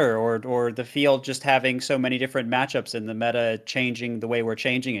getting better or the field just having so many different matchups and the meta changing the way we're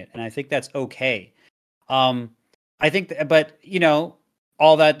changing it. And I think that's okay. I think, but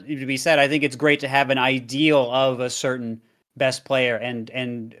all that to be said, I think it's great to have an ideal of a certain best player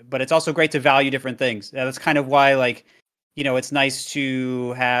but it's also great to value different things. That's kind of why it's nice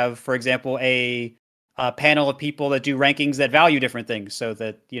to have, for example, a panel of people that do rankings that value different things so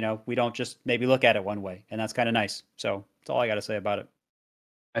that, we don't just maybe look at it one way, and that's kind of nice. So that's all I got to say about it.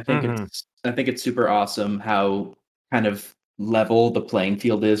 I think it's super awesome how kind of level the playing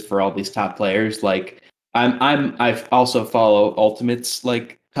field is for all these top players. Like I also follow Ultimate's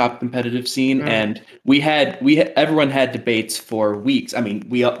like top competitive scene, and everyone had debates for weeks. I mean,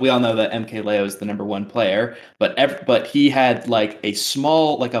 we all know that MKLeo is the number one player, but he had like a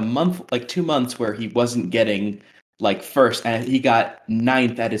small like a month, like 2 months where he wasn't getting like first, and he got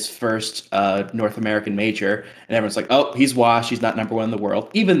 9th at his first North American major, and everyone's like, oh, he's washed, he's not number one in the world,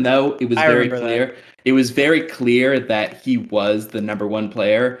 even though it was very clear. That. It was very clear that he was the number one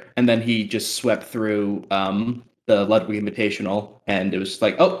player, and then he just swept through the Ludwig Invitational, and it was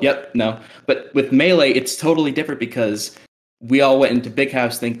like, oh, yep, no. But with Melee, it's totally different because we all went into Big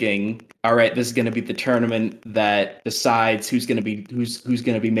House thinking, all right, this is going to be the tournament that decides who's going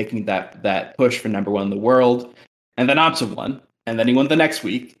to be making that push for number one in the world. And then Amsa won, and then he won the next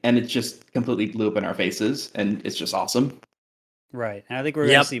week, and it just completely blew up in our faces, and it's just awesome. Right, and I think we're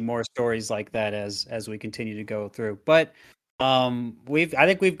going to see more stories like that as we continue to go through. But I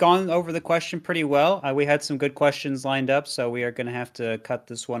think we've gone over the question pretty well. We had some good questions lined up, so we are going to have to cut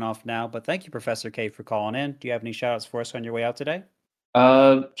this one off now. But thank you, Professor K, for calling in. Do you have any shout-outs for us on your way out today?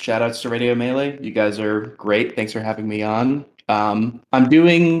 Shout-outs to Radio Melee. You guys are great. Thanks for having me on. I'm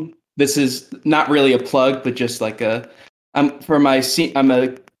doing this is not really a plug, but just like I'm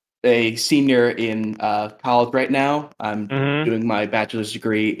a senior in college right now. I'm doing my bachelor's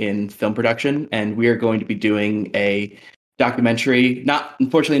degree in film production, and we are going to be doing a documentary.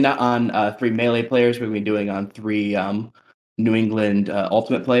 Unfortunately, not on 3 Melee players. We're going to be doing on 3 New England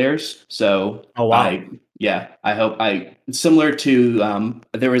Ultimate players. So, oh wow, I hope similar to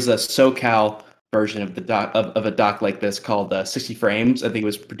there was a SoCal version of the doc of a doc like this called 60 Frames. I think it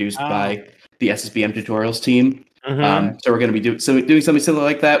was produced by the SSBM Tutorials team. So we're going to be doing something similar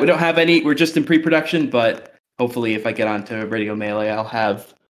like that. We don't have any. We're just in pre-production, but hopefully, if I get onto Radio Melee, I'll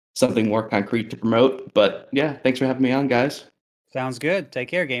have something more concrete to promote. But yeah, thanks for having me on, guys. Sounds good. Take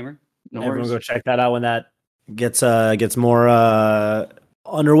care, gamer. No Everyone worries. Go check that out when that gets more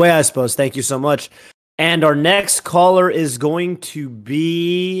underway, I suppose. Thank you so much. And our next caller is going to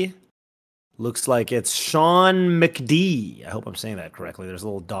be, looks like it's Sean McD. I hope I'm saying that correctly. There's a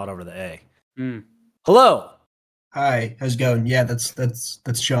little dot over the A. Hello. Hi, how's it going? Yeah,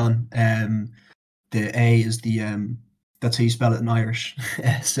 that's Sean. The A is the that's how you spell it in Irish.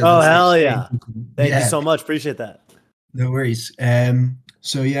 So hell yeah! Thank you so much. Appreciate that. No worries.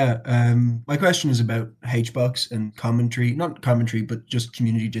 So yeah, my question is about HBox and commentary, not commentary, but just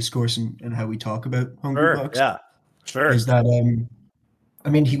community discourse and how we talk about Hungrybox. Yeah, sure. Is that I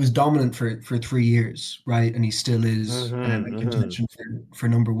mean, he was dominant for 3 years, right? And he still is in contention for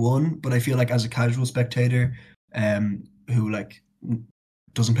number 1. But I feel like as a casual spectator, who like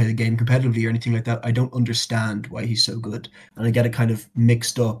doesn't play the game competitively or anything like that, I don't understand why he's so good. And I get it kind of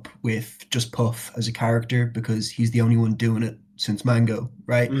mixed up with just Puff as a character because he's the only one doing it since Mango,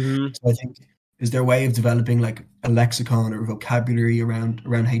 right? So I think, is there a way of developing like a lexicon or vocabulary around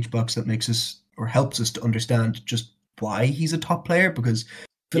HBox that makes us or helps us to understand just why he's a top player? Because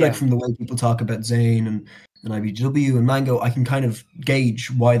I feel like from the way people talk about Zain and IBW and Mango, I can kind of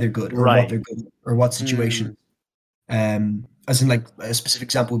gauge why they're good or what they're good at, or what situation. As in, like, a specific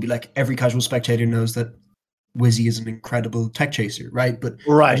example would be like every casual spectator knows that Wizzy is an incredible tech chaser, right? But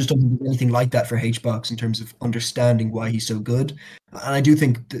I just don't think anything like that for HBox in terms of understanding why he's so good. And I do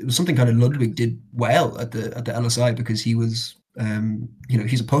think it was something kind of Ludwig did well at the LSI because he was,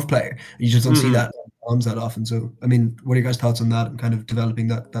 he's a Puff player. You just don't see that bombs that often. So, I mean, what are your guys' thoughts on that and kind of developing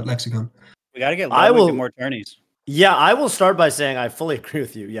that lexicon? We got to get Ludwig to more tourneys. Yeah, I will start by saying I fully agree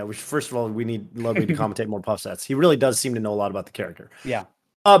with you. Yeah, first of all, we need Ludwig to commentate more Puff sets. He really does seem to know a lot about the character. Yeah.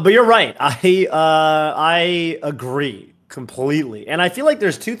 But you're right. I agree completely. And I feel like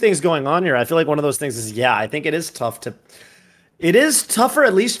there's 2 things going on here. I feel like one of those things is, I think it is tougher,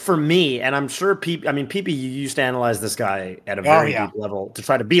 at least for me. And I'm sure PP, you used to analyze this guy at a very deep level to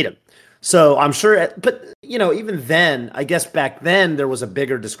try to beat him. So I'm sure, but even then, I guess back then there was a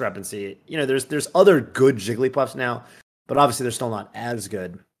bigger discrepancy. There's other good Jigglypuffs now, but obviously they're still not as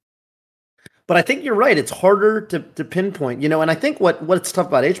good. But I think you're right. It's harder to pinpoint, and I think what's tough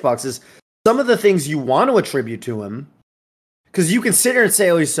about HBox is some of the things you want to attribute to him, because you can sit here and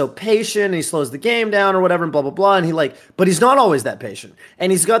say, oh, he's so patient and he slows the game down or whatever and blah, blah, blah. And but he's not always that patient.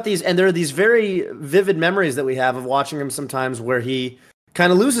 And he's got and there are these very vivid memories that we have of watching him sometimes where he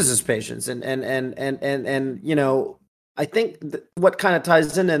kind of loses his patience. And I think what kind of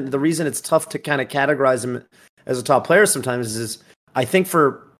ties in and the reason it's tough to kind of categorize him as a top player sometimes is I think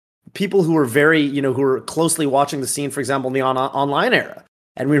for people who are very, who are closely watching the scene, for example, in the online era.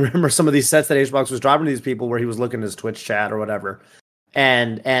 And we remember some of these sets that HBox was dropping to these people where he was looking at his Twitch chat or whatever.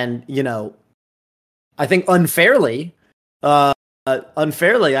 And I think unfairly, I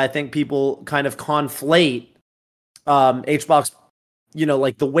think people kind of conflate HBox,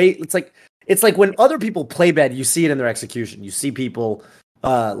 like the way it's like when other people play bad, you see it in their execution. You see people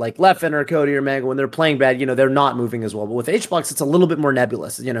like Leffen or Cody or Mango, when they're playing bad, they're not moving as well. But with HBox, it's a little bit more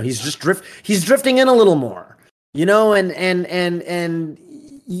nebulous. He's just he's drifting in a little more, and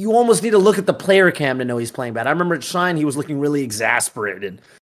you almost need to look at the player cam to know he's playing bad. I remember at Shine, he was looking really exasperated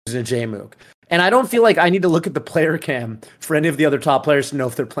using a J-Mook. And I don't feel like I need to look at the player cam for any of the other top players to know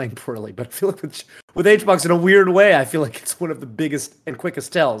if they're playing poorly. But I feel like with HBox, in a weird way, I feel like it's one of the biggest and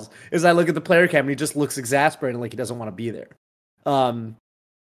quickest tells is I look at the player cam and he just looks exasperated, like he doesn't want to be there.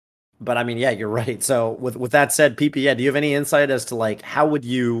 But I mean, yeah, you're right. So with that said, PP, do you have any insight as to like how would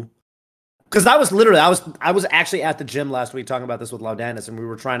you? Because I was actually at the gym last week talking about this with Laudanis, and we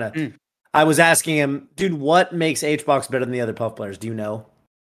were trying to. I was asking him, dude, what makes HBox better than the other Puff players? Do you know?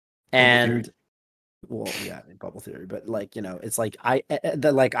 And well, yeah, in Bubble Theory, but like it's like I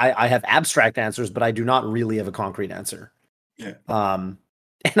have abstract answers, but I do not really have a concrete answer. Yeah. And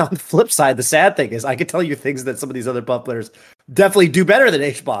on the flip side, the sad thing is I could tell you things that some of these other Puff players definitely do better than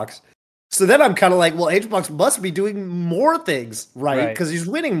HBox. So then I'm kind of like, well, HBox must be doing more things, right? Because he's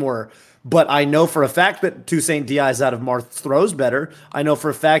winning more. But I know for a fact that Toussaint Diaz out of Marth throws better. I know for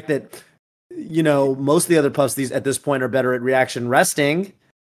a fact that, most of the other puffs at this point are better at reaction resting.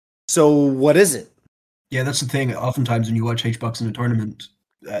 So what is it? Yeah, that's the thing. Oftentimes when you watch HBox in a tournament,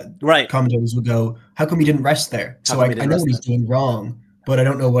 right, commentators will go, how come he didn't rest there? So I know what he's doing wrong, but I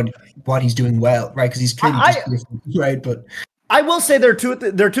don't know what he's doing well, right? Because he's clearly right, but... I will say there are two,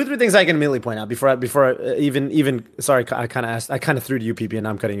 three things I can immediately point out before I even sorry, I kind of threw to you, PP, and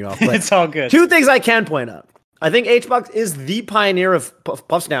I'm cutting you off. But it's all good. Two things I can point out. I think HBox is the pioneer of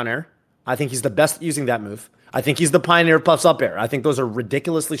Puffs down air. I think he's the best at using that move. I think he's the pioneer of Puffs up air. I think those are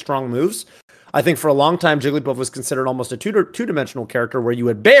ridiculously strong moves. I think for a long time, Jigglypuff was considered almost a two-dimensional character where you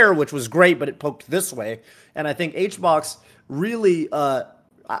had Bear, which was great, but it poked this way. And I think HBox really...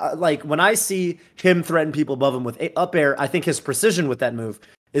 like when I see him threaten people above him with up air, I think his precision with that move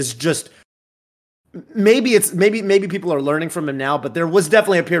is just maybe people are learning from him now, but there was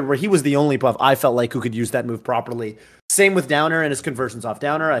definitely a period where he was the only puff I felt like who could use that move properly. Same with down air and his conversions off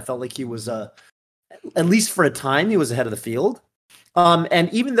down air. I felt like he was at least for a time he was ahead of the field. And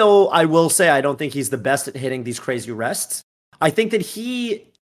even though I will say I don't think he's the best at hitting these crazy rests, I think that he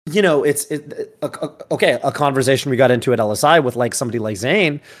a conversation we got into at LSI with like somebody like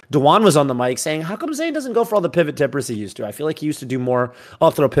Zane. Dewan was on the mic saying, how come Zane doesn't go for all the pivot tippers he used to? I feel like he used to do more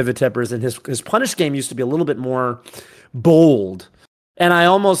off throw pivot tippers, and his punish game used to be a little bit more bold. And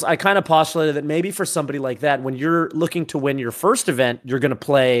I kind of postulated that maybe for somebody like that, when you're looking to win your first event, you're going to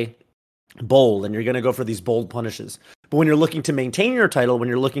play bold and you're going to go for these bold punishes. But when you're looking to maintain your title, when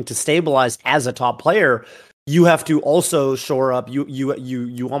you're looking to stabilize as a top player, you have to also shore up.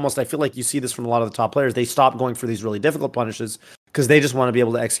 You almost, I feel like you see this from a lot of the top players. They stop going for these really difficult punishes because they just want to be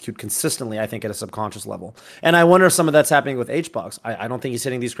able to execute consistently, I think, at a subconscious level. And I wonder if some of that's happening with HBox. I don't think he's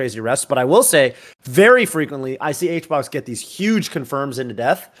hitting these crazy rests, but I will say very frequently I see HBox get these huge confirms into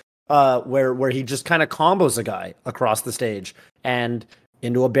death where he just kind of combos a guy across the stage and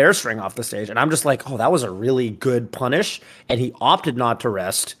into a bear string off the stage. And I'm just like, oh, that was a really good punish. And he opted not to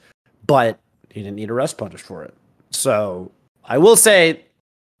rest, but he didn't need a rest punish for it. So I will say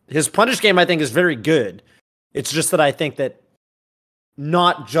his punish game, I think, is very good. It's just that I think that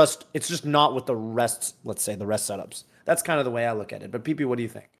it's just not with the rest, let's say the rest setups. That's kind of the way I look at it. But PP, what do you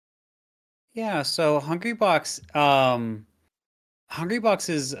think? Yeah, so Hungrybox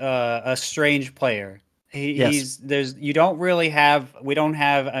is a strange player. We don't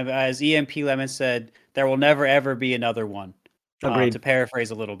have, as EMP Lemon said, there will never ever be another one. To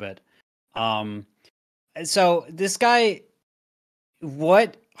paraphrase a little bit. So this guy,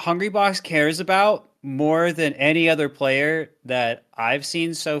 what Hungrybox cares about more than any other player that I've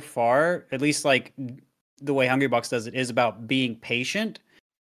seen so far, at least like the way Hungrybox does it, is about being patient.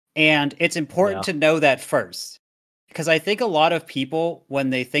 And it's important to know that first. Because I think a lot of people,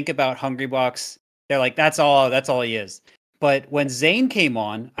 when they think about Hungrybox, they're like, that's all he is. But when Zane came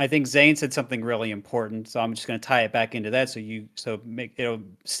on, I think Zane said something really important. So I'm just going to tie it back into that so it'll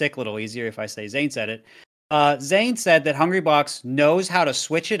stick a little easier if I say Zane said it. Zane said that Hungrybox knows how to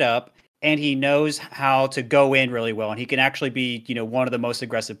switch it up, and he knows how to go in really well, and he can actually be, one of the most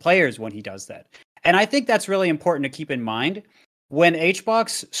aggressive players when he does that. And I think that's really important to keep in mind. When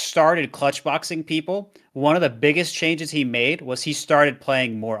HBox started clutch boxing people, one of the biggest changes he made was he started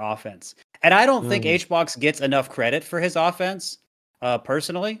playing more offense. And I don't think HBox gets enough credit for his offense,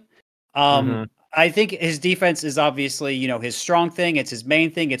 personally. I think his defense is obviously, his strong thing. It's his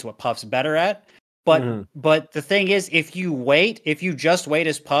main thing. It's what Puff's better at. But the thing is, if you just wait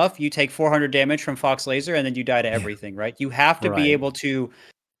as Puff, you take 400 damage from Fox Laser and then you die to everything, right? You have to be able to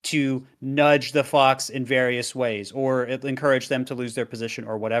nudge the Fox in various ways or encourage them to lose their position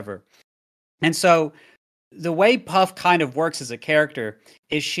or whatever. And so the way Puff kind of works as a character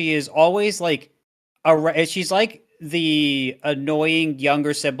is she is always like she's like the annoying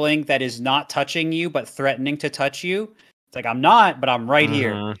younger sibling that is not touching you but threatening to touch you. It's like, I'm not, but I'm right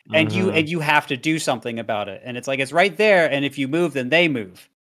here. And you have to do something about it. And it's like, it's right there, and if you move, then they move.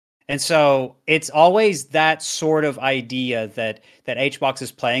 And so it's always that sort of idea that HBox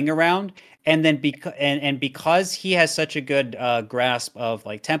is playing around. And then because he has such a good grasp of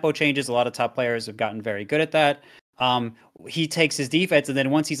like tempo changes, a lot of top players have gotten very good at that. He takes his defense, and then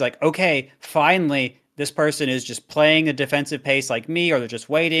once he's like, okay, finally, this person is just playing a defensive pace like me, or they're just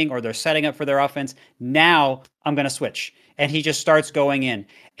waiting, or they're setting up for their offense. Now I'm going to switch. And he just starts going in.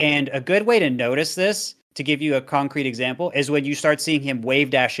 And a good way to notice this, to give you a concrete example, is when you start seeing him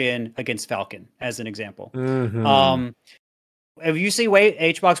wave dash in against Falcon, as an example. If you see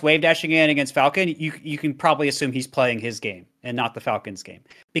HBox wave dashing in against Falcon, you can probably assume he's playing his game, and not the Falcons game,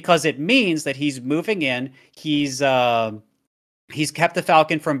 because it means that he's moving in. He's kept the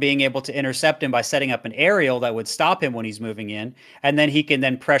Falcon from being able to intercept him by setting up an aerial that would stop him when he's moving in. And then he can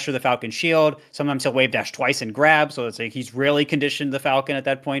then pressure the Falcon shield. Sometimes he'll wave dash twice and grab. So it's like he's really conditioned the Falcon at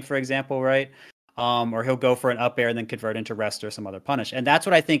that point, for example, right? Or he'll go for an up air and then convert into rest or some other punish. And that's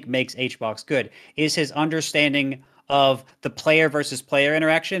what I think makes HBox good, is his understanding of the player versus player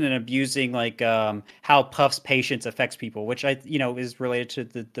interaction and abusing like how Puff's patience affects people, which is related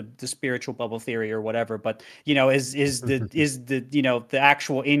to the spiritual bubble theory or whatever, but is the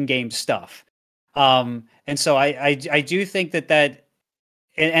actual in-game stuff. And so I do think that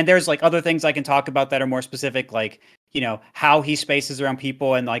and there's like other things I can talk about that are more specific, like how he spaces around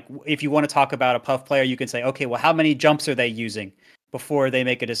people, and like if you want to talk about a Puff player, you can say, okay, well, how many jumps are they using before they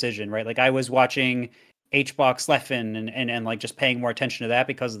make a decision, right? Like I was watching HBox Leffen and like just paying more attention to that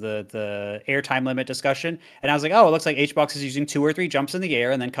because of the airtime limit discussion. And I was like, oh, it looks like HBox is using 2 or 3 jumps in the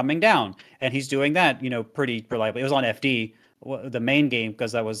air and then coming down. And he's doing that, pretty reliably. It was on FD, the main game,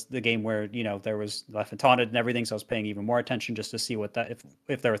 because that was the game where, there was Leffen taunted and everything. So I was paying even more attention just to see what that,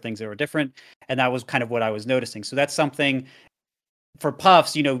 if there were things that were different. And that was kind of what I was noticing. So that's something for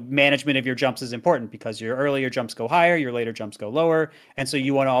Puffs, management of your jumps is important, because your earlier jumps go higher, your later jumps go lower. And so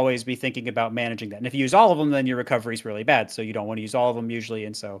you want to always be thinking about managing that. And if you use all of them, then your recovery is really bad. So you don't want to use all of them usually.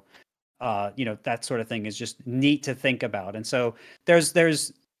 And so, that sort of thing is just neat to think about. And so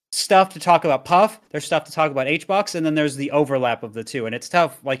there's stuff to talk about Puff, there's stuff to talk about HBox, and then there's the overlap of the two. And it's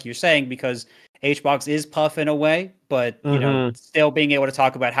tough, like you're saying, because HBox is Puff in a way, but, still being able to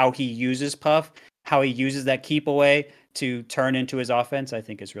talk about how he uses Puff, how he uses that keep away to turn into his offense, I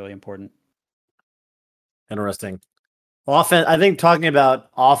think is really important. Interesting. I think talking about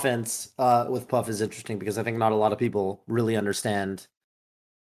offense with Puff is interesting, because I think not a lot of people really understand.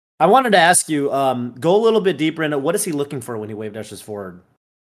 I wanted to ask you, go a little bit deeper into what is he looking for when he wave dashes forward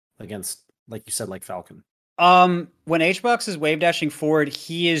against, like you said, like Falcon? When HBox is wave dashing forward,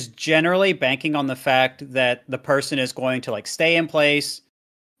 he is generally banking on the fact that the person is going to like stay in place,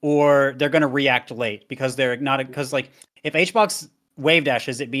 or they're going to react late, because they're not, because like if HBox wave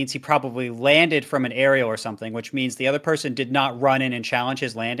dashes, it means he probably landed from an aerial or something, which means the other person did not run in and challenge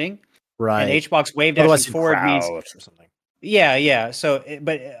his landing. Right. And HBox wave dashing forward means or something. Yeah. So,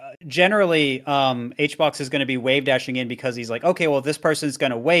 but generally, HBox is going to be wave dashing in because he's like, okay, well, this person's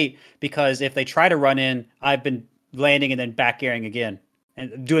going to wait, because if they try to run in, I've been landing and then back airing again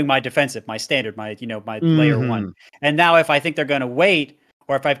and doing my defensive, my standard, my layer 1. And now if I think they're going to wait,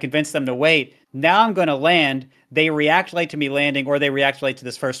 or if I've convinced them to wait, now I'm going to land. They react late to me landing, or they react late to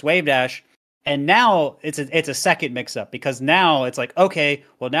this first wave dash. And now it's a second mix up, because now it's like, okay,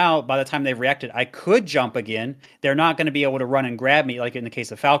 well, now by the time they've reacted, I could jump again. They're not going to be able to run and grab me, like in the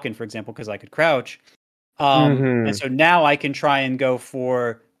case of Falcon, for example, because I could crouch. And so now I can try and go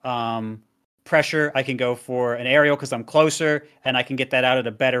for pressure. I can go for an aerial because I'm closer, and I can get that out at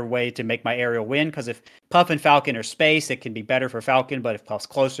a better way to make my aerial win. Because if Puff and Falcon are space, it can be better for Falcon, but if Puff's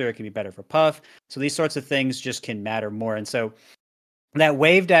closer, it can be better for Puff. So these sorts of things just can matter more. And so that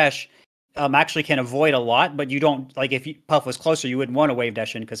wave dash actually can avoid a lot, but you don't, like if Puff was closer, you wouldn't want to wave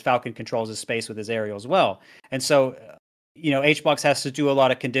dash in, because Falcon controls his space with his aerial as well. And so, HBox has to do a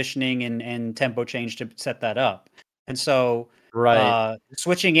lot of conditioning and tempo change to set that up. And so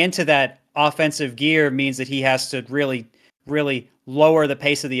switching into that offensive gear means that he has to really, really lower the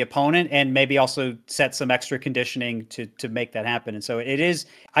pace of the opponent, and maybe also set some extra conditioning to make that happen. And so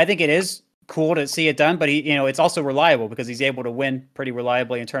I think it is cool to see it done, but he, it's also reliable, because he's able to win pretty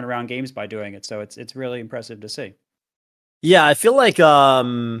reliably and turn around games by doing it. So it's really impressive to see. Yeah, I feel like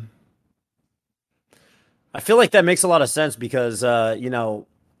that makes a lot of sense, because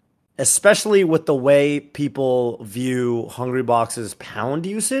especially with the way people view Hungrybox's pound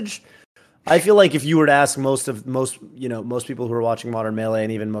usage, I feel like if you were to ask most people who are watching Modern Melee,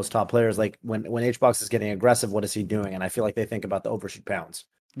 and even most top players, like when HBox is getting aggressive, what is he doing? And I feel like they think about the overshoot pounds.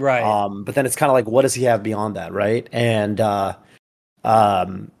 Right. But then it's kind of like, what does he have beyond that, right? And yeah, I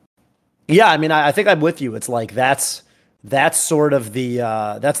mean, I think I'm with you. It's like that's sort of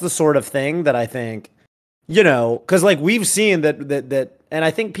that's the sort of thing that I think, because like we've seen that, and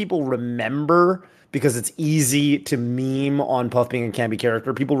I think people remember, because it's easy to meme on Puff being a campy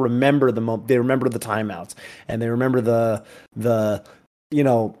character. People remember they remember the timeouts, and they remember the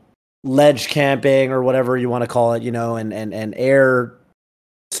ledge camping, or whatever you want to call it, and air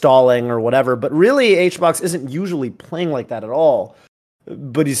stalling or whatever. But really, HBox isn't usually playing like that at all,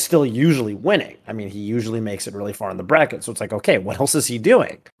 but he's still usually winning. I mean, he usually makes it really far in the bracket. So it's like, okay, what else is he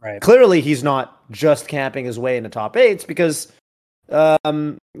doing? Right. Clearly, he's not just camping his way into top 8s, because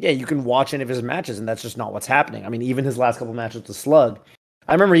yeah, you can watch any of his matches, and that's just not what's happening. I mean, even his last couple matches with Slug,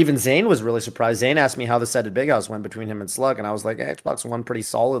 I remember even Zayn was really surprised. Zayn asked me how the set at Big House went between him and Slug, and I was like, Xbox won pretty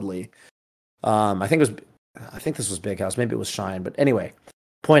solidly. I think this was Big House, maybe it was Shine, but anyway,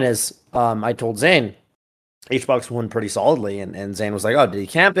 point is, I told Zayn Hbox won pretty solidly, and Zayn was like, "Oh, did he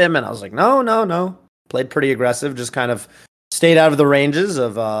camp him?" And I was like, "No. Played pretty aggressive, just kind of stayed out of the ranges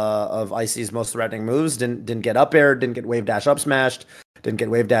of Icy's most threatening moves. Didn't get up air, didn't get wave dash up smashed, didn't get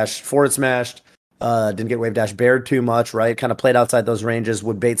wave dash forward smashed, didn't get wave dash bared too much. Right, kind of played outside those ranges.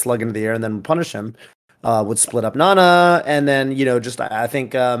 Would bait Slug into the air and then punish him. Would split up Nana, and then I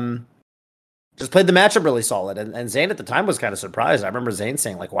think just played the matchup really solid. And Zayn at the time was kind of surprised. I remember Zayn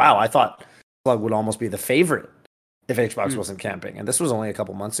saying like, "Wow, I thought Slug would almost be the favorite if Hbox wasn't camping," and this was only a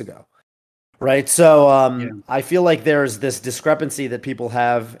couple months ago, right? So I feel like there's this discrepancy that people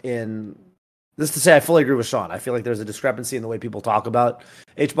have in this. To say, I fully agree with Sean. I feel like there's a discrepancy in the way people talk about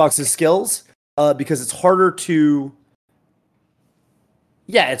Hbox's skills because it's harder to.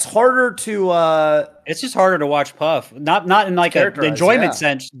 Yeah, it's harder to. It's just harder to watch Puff, not in like an enjoyment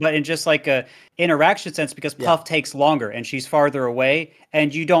sense, but in just like a interaction sense, because Puff takes longer and she's farther away,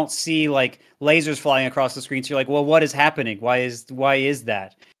 and you don't see like lasers flying across the screen. So you're like, well, what is happening? Why is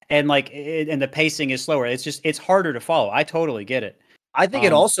that? And like, and the pacing is slower. It's harder to follow. I totally get it. I think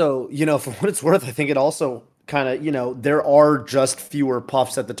it also, for what it's worth, I think it also kind of, there are just fewer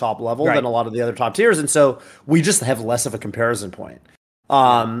Puffs at the top level than a lot of the other top tiers, and so we just have less of a comparison point.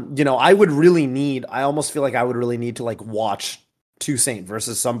 I almost feel like I would really need to like watch Toussaint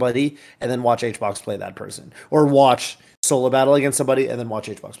versus somebody and then watch Hbox play that person, or watch solo battle against somebody and then watch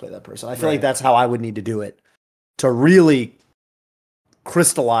Hbox play that person. I feel like that's how I would need to do it to really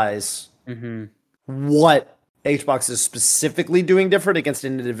crystallize what Hbox is specifically doing different against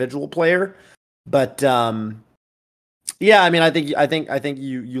an individual player. But yeah, I mean, I think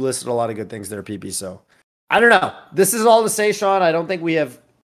you listed a lot of good things there, PP. So I don't know. This is all to say, Sean. I don't think we have.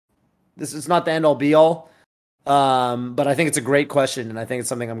 This is not the end all be all. But I think it's a great question, and I think it's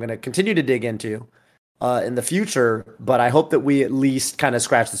something I'm going to continue to dig into in the future. But I hope that we at least kind of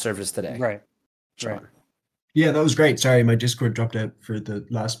scratch the surface today. Right. Sean. Right. Yeah, that was great. Sorry, my Discord dropped out for the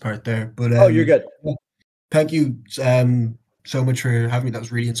last part there. But you're good. Thank you so much for having me. That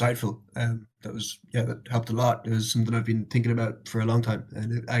was really insightful. That helped a lot. It was something I've been thinking about for a long time,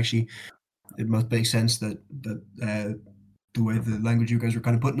 and it must make sense that the way the language you guys were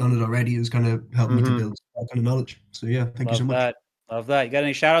kind of putting on it already is kind of helping me to build that kind of knowledge. So yeah, thank you so much. Love that. You got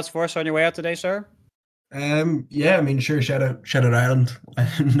any shout outs for us on your way out today, sir? Yeah, I mean, sure. Shout out Ireland.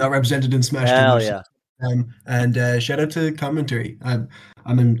 I'm not represented in Smash. Hell yeah. And shout out to commentary. I'm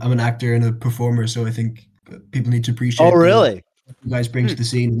an actor and a performer, so I think people need to appreciate. Oh, really? You guys bring to the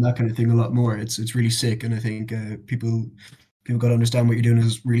scene and that kind of thing a lot more. It's really sick, and I think people got to understand what you're doing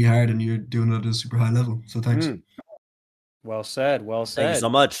is really hard, and you're doing it at a super high level. So thanks. Well said. Well said. Thank you so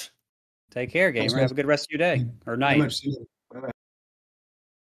much. Take care, gamer. Have a good rest of your day or night.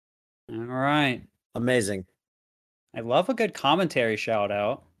 All right. Amazing. I love a good commentary shout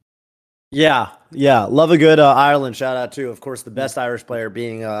out. Yeah. Love a good Ireland shout out too. Of course, the best Irish player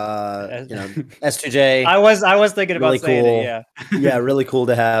being S2J. I was thinking about saying it. Yeah. Yeah, really cool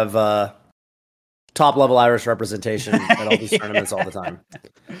to have top level Irish representation at all these tournaments all the time.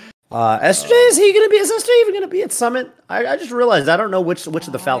 S2J, is S2J even gonna be at Summit? I just realized I don't know which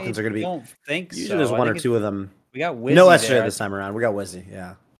of the Falcons are gonna be. I don't think Usually there's one or two of them. We got Wizzy no S2J this time around. We got Wizzy,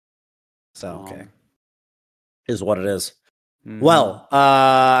 yeah. So okay. Is what it is. Well,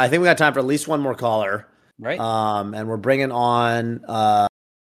 I think we got time for at least one more caller. Right. And we're bringing on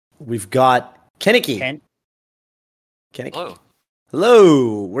we've got Kennedy. Kennedy.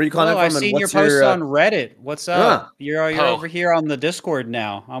 Hello. Where are you calling from? I've seen your post on Reddit. What's up? You're over here on the Discord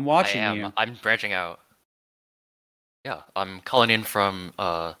now. I'm watching you. I'm branching out. Yeah, I'm calling in from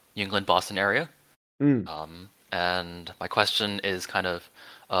New England, Boston area. And my question is kind of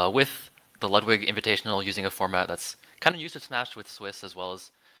with the Ludwig Invitational using a format that's kind of used to Smash with Swiss, as well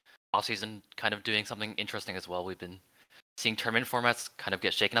as offseason kind of doing something interesting as well. We've been seeing tournament formats kind of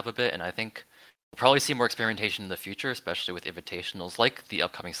get shaken up a bit, and I think we'll probably see more experimentation in the future, especially with invitationals like the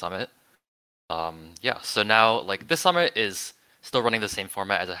upcoming summit. So now like this summit is still running the same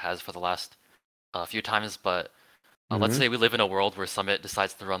format as it has for the last few times, but let's say we live in a world where Summit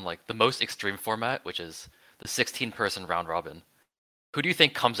decides to run like the most extreme format, which is the 16-person round robin. Who do you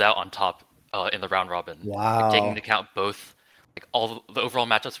think comes out on top in the round robin? Wow. Like, taking into account both like all the overall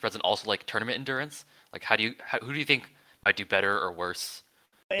matchup spreads and also like tournament endurance. Like who do you think might do better or worse?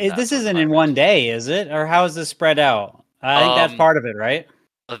 This isn't in one day, is it? Or how is this spread out? I think that's part of it, right?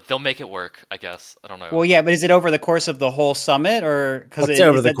 They'll make it work, I guess. I don't know. Well, yeah, but is it over the course of the whole summit, or because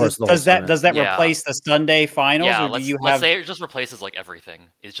over the course of the whole summit. Does that Yeah. replace the Sunday finals, Yeah, or do let's, you let's have? say it just replaces like everything.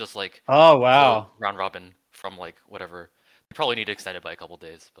 It's just like Oh the wow! round robin from like whatever. You probably need to extend it by a couple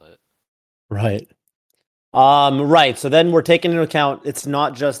days, but Right. Right. So then we're taking into account it's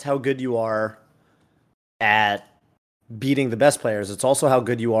not just how good you are at beating the best players, it's also how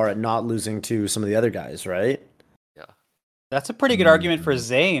good you are at not losing to some of the other guys, right? yeah. That's a pretty good argument for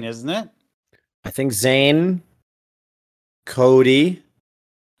Zain, isn't it? I think Zain, Cody.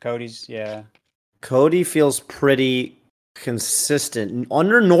 Cody's, yeah. Cody feels pretty consistent.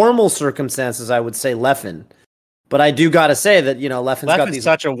 Under normal circumstances, I would say Leffen. But I do got to say that, Leffen's got these.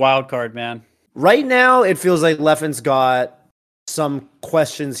 such a wild card, man. Right now, it feels like Leffen's got some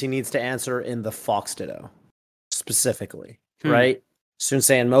questions he needs to answer in the Fox Ditto, specifically, right?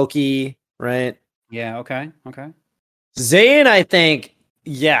 Sunsei and Moki, right? Yeah, okay. Zain, I think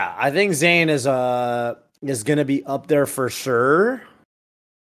Zain is going to be up there for sure.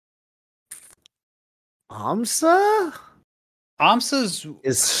 Amsa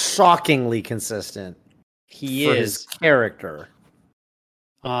is shockingly consistent. He for is his character.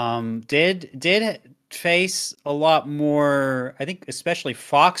 Did face a lot more, I think, especially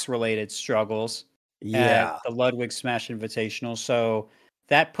Fox related struggles. Yeah, at the Ludwig Smash Invitational. So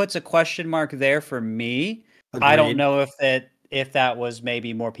that puts a question mark there for me. Agreed. I don't know if that was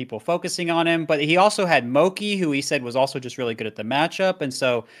maybe more people focusing on him, but he also had Moki, who he said was also just really good at the matchup, and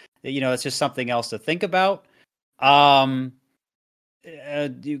so it's just something else to think about.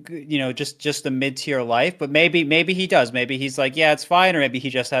 Just the mid-tier life, but maybe he does. Maybe he's like, yeah, it's fine, or maybe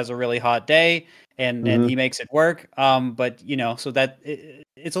he just has a really hot day and he makes it work. But so that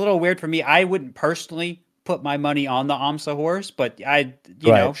it's a little weird for me. I wouldn't personally put my money on the Amsa horse, but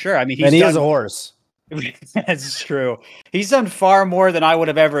sure. I mean, he is a horse. That's true. He's done far more than I would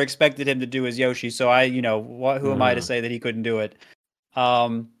have ever expected him to do as Yoshi. So who am I to say that he couldn't do it?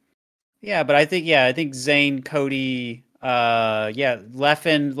 But I think Zain, Cody,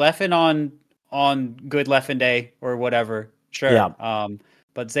 Leffen on good Leffen day or whatever. Sure. Yeah.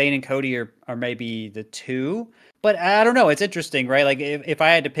 But Zain and Cody are maybe the two. But I don't know. It's interesting, right? Like if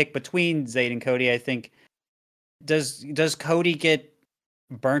I had to pick between Zain and Cody, I think does Cody get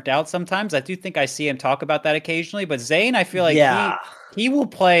burnt out sometimes? I do think I see him talk about that occasionally. But Zain, I feel like he will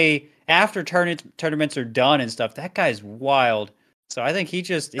play after tournaments are done and stuff. That guy's wild. So I think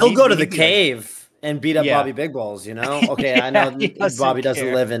he'll go to the cave and beat up Bobby Big Balls, Okay, I know Bobby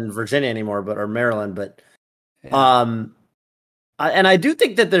doesn't live in Virginia anymore, or Maryland, but I do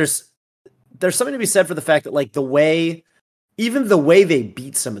think that there's something to be said for the fact that like the way they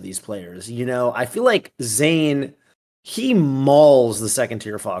beat some of these players, I feel like Zain, he mauls the second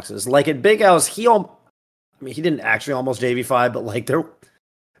tier Foxes. Like at Big House, he didn't actually almost JV5, but like there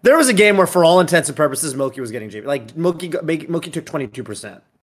was a game where for all intents and purposes, Moki was getting JV. Like Moki took 22%.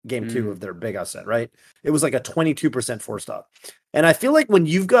 Game 2 of their Big House set, right? It was like a 22% forced up. And I feel like when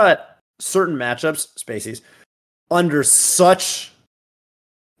you've got certain matchups, Spacies, under such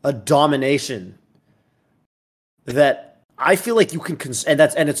a domination that I feel like you can,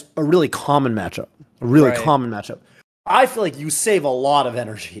 and it's a really common matchup, I feel like you save a lot of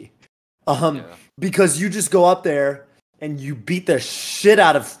energy because you just go up there and you beat the shit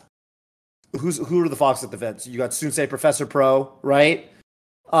out of who are the Fox at the events? You got Sunsei Professor Pro, right?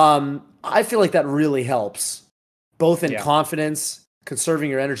 I feel like that really helps, both in confidence, conserving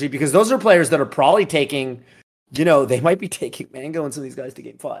your energy, because those are players that are probably taking, they might be taking Mango and some of these guys to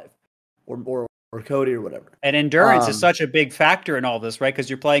game 5, or Cody or whatever. And endurance is such a big factor in all this, right? Because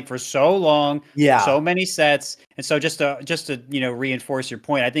you're playing for so long, so many sets, and so just to reinforce your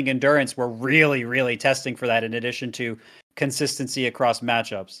point, I think endurance we're really, really testing for that in addition to consistency across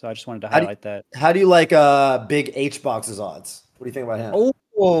matchups. So I just wanted to highlight that. How do you like Big H-Box's odds? What do you think about him?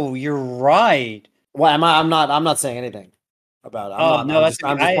 Oh, you're right. Well, I'm not saying anything about it.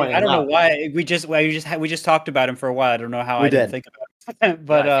 I don't know why we just talked about him for a while. I don't know how didn't think about it.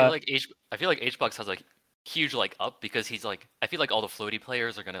 But I feel like H-Box has like huge like up because he's like, I feel like all the floaty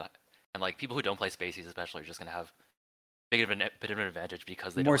players are gonna, and like people who don't play Spacies especially are just gonna have bit of an advantage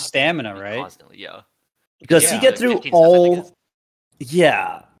because they more don't have stamina, right? Constantly, yeah. Does he get through all?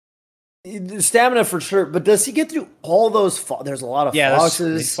 Yeah. Stamina for sure, but does he get through all those? There's a lot of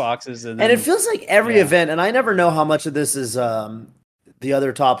foxes, and it feels like every event. And I never know how much of this is the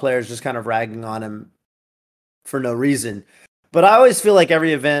other top players just kind of ragging on him for no reason. But I always feel like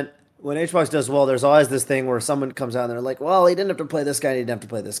every event when HBox does well, there's always this thing where someone comes out and they're like, "Well, he didn't have to play this guy, he didn't have to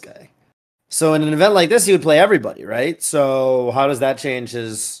play this guy." So in an event like this, he would play everybody, right? So how does that change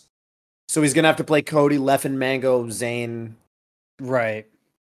his? So he's gonna have to play Cody, Leffen, Mango, Zain, right?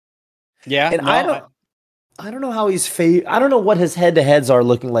 Yeah, and I don't know how he's I don't know what his head-to-heads are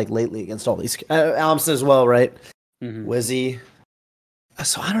looking like lately against all these. Alms as well, right? Wizzy.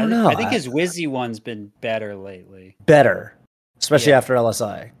 So I don't know. I think his Wizzy one's been better lately. Better, especially after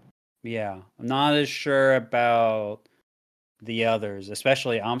LSI. Yeah, I'm not as sure about the others,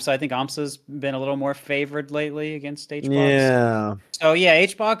 especially AMSA. I think AMSA's been a little more favored lately against HBox. Yeah. So yeah,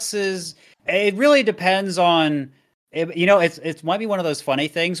 HBox is. It really depends on. It might be one of those funny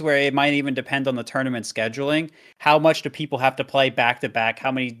things where it might even depend on the tournament scheduling. How much do people have to play back to back?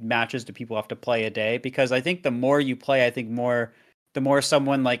 How many matches do people have to play a day? Because I think the more you play, the more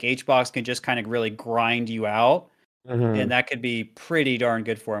someone like HBox can just kind of really grind you out. And that could be pretty darn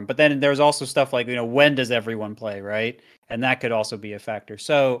good for him. But then there's also stuff like, when does everyone play, right? And that could also be a factor.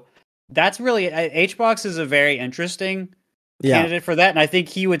 So that's really, HBox is a very interesting candidate for that. And I think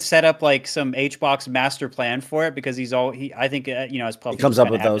he would set up like some HBox master plan for it, because I think, as Puff, he comes up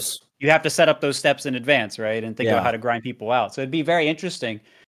with those. You have to set up those steps in advance, right? And think about how to grind people out. So it'd be very interesting.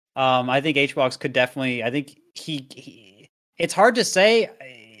 I think HBox could definitely, I think he it's hard to say.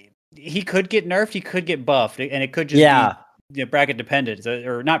 He could get nerfed, he could get buffed, and it could just be bracket dependent,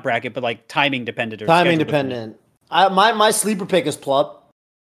 or not bracket, but like timing dependent. Or timing dependent. My sleeper pick is Plup.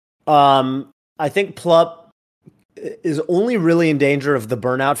 I think Plup is only really in danger of the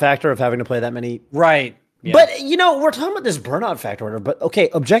burnout factor of having to play that many. Right. Yeah. But, we're talking about this burnout factor, but okay,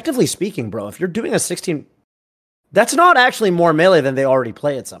 objectively speaking, bro, if you're doing a 16, that's not actually more melee than they already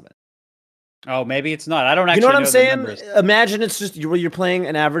play at Summit. Oh, maybe it's not. I don't actually know what I'm saying? Numbers. Imagine it's just you're playing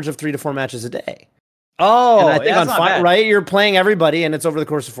an average of 3 to 4 matches a day. Oh, and I think right, you're playing everybody, and it's over the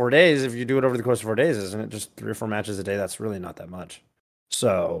course of 4 days. If you do it over the course of 4 days, isn't it just 3 or 4 matches a day? That's really not that much.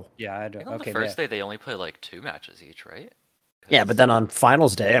 So yeah, I don't. On the first day, they only play like 2 matches each, right? Yeah, but then on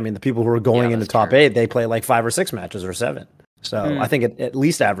finals day, I mean, the people who are going into top 8, they play like 5 or 6 matches or 7. So I think it at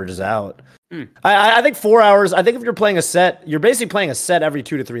least averages out. I think 4 hours. I think if you're playing a set, you're basically playing a set every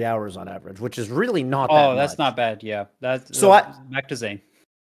 2 to 3 hours on average, which is really not that much. Oh, that's not bad. Yeah. Back to Zane.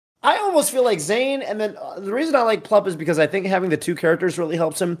 I almost feel like Zane, and then the reason I like Plup is because I think having the 2 characters really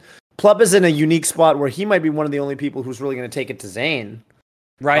helps him. Plup is in a unique spot where he might be one of the only people who's really going to take it to Zane.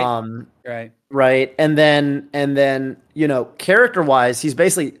 Right. Right. And then, character wise, he's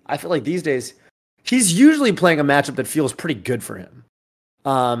basically, I feel like these days, he's usually playing a matchup that feels pretty good for him.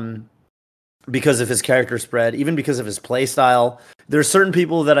 Because of his character spread, even because of his play style. There's certain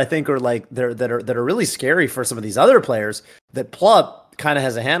people that I think are like that are really scary for some of these other players that Plup kind of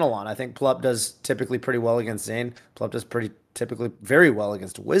has a handle on. I think Plup does typically pretty well against Zane. Plup does typically very well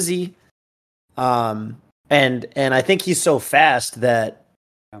against Wizzy. And I think he's so fast that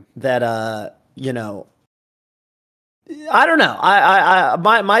I don't know.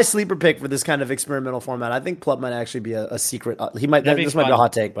 My sleeper pick for this kind of experimental format, I think Plup might actually be a secret. This might be a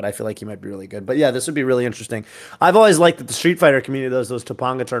hot take, but I feel like he might be really good. But yeah, this would be really interesting. I've always liked that the Street Fighter community does those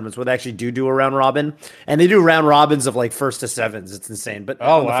Topanga tournaments where they actually do a round robin, and they do round robins of like 1st to 7s. It's insane. But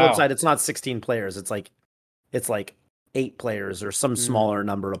on the flip side, it's not 16 players. It's like 8 players or some smaller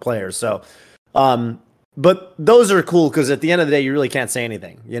number of players. So, but those are cool because at the end of the day, you really can't say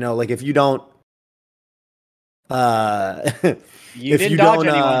anything. Like if you don't. You didn't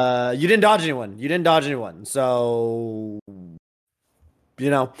dodge anyone. So,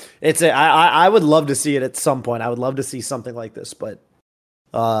 it's I would love to see it at some point. I would love to see something like this, but,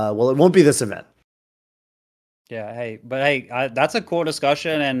 it won't be this event. Yeah. That's a cool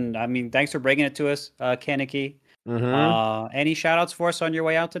discussion. And I mean, thanks for bringing it to us, Kaneki. Any shout outs for us on your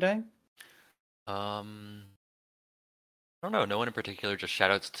way out today? I don't know. No one in particular, just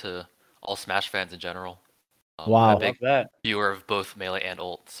shout outs to all Smash fans in general. Wow, I'm a big viewer of both Melee and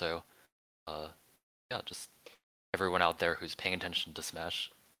Ult, so just everyone out there who's paying attention to Smash.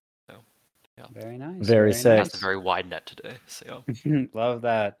 So, yeah. Very nice. Very sick. That's a very wide net today. So love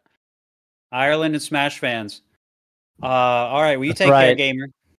that. Ireland and Smash fans. All right, will you take care, gamer?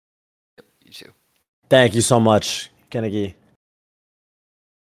 Yep, you too. Thank you so much, Kennedy.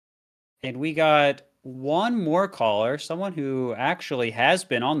 And we got one more caller, someone who actually has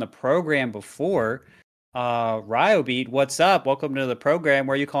been on the program before. Ryobeat, what's up? Welcome to the program.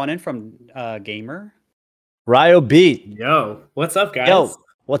 Where are you calling in from, gamer? Ryobeat. Yo, what's up, guys? Yo,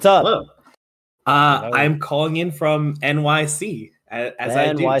 what's up? Hello. I'm calling in from NYC, as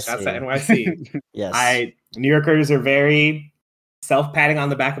I do. That's at NYC. Yes. New Yorkers are very self-patting on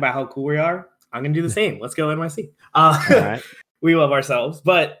the back about how cool we are. I'm going to do the same. Let's go NYC. All right. We love ourselves.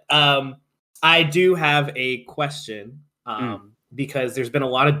 But I do have a question. Because there's been a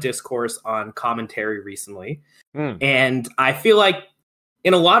lot of discourse on commentary recently. And I feel like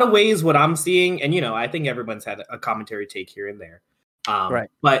in a lot of ways what I'm seeing, and I think everyone's had a commentary take here and there, Right.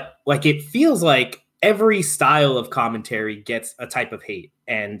 But like it feels like every style of commentary gets a type of hate,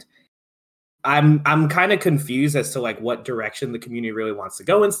 and I'm kind of confused as to like what direction the community really wants to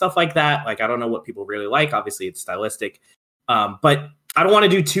go and stuff like that. Like I don't know what people really like. Obviously, it's stylistic, but I don't want to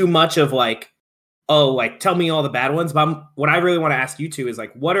do too much of like, oh, like tell me all the bad ones. But what I really want to ask you two is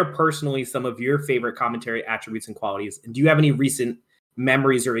like, what are personally some of your favorite commentary attributes and qualities? And do you have any recent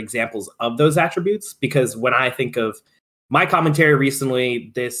memories or examples of those attributes? Because when I think of my commentary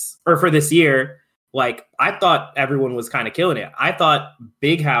recently, for this year, like I thought everyone was kind of killing it. I thought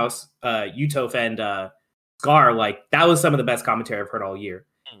Big House, Utoph, and Scar, like that was some of the best commentary I've heard all year,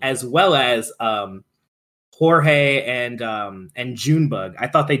 as well as Jorge and Junebug. I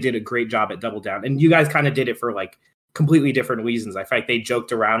thought they did a great job at Double Down, and you guys kind of did it for like completely different reasons. I feel like they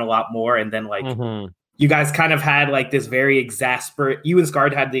joked around a lot more, and then like you guys kind of had like this very exasperated. You and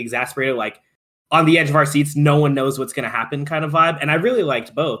Scar had the exasperated like on the edge of our seats, no one knows what's going to happen kind of vibe, and I really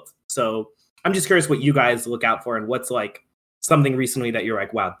liked both. So I'm just curious what you guys look out for and what's like something recently that you're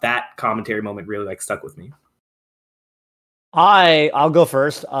like, wow, that commentary moment really like stuck with me. I'll go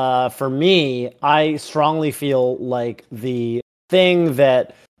first. For me, I strongly feel like the thing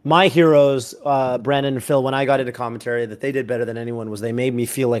that my heroes, Brandon and Phil, when I got into commentary, that they did better than anyone was they made me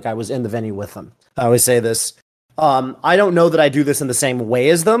feel like I was in the venue with them. I always say this. I don't know that I do this in the same way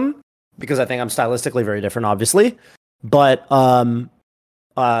as them because I think I'm stylistically very different, obviously. But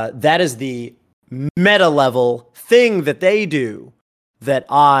that is the meta level thing that they do that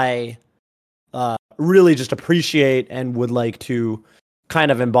I really just appreciate and would like to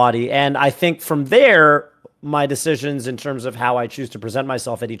kind of embody. And I think from there, my decisions in terms of how I choose to present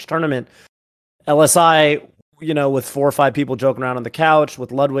myself at each tournament, LSI, with 4 or 5 people joking around on the couch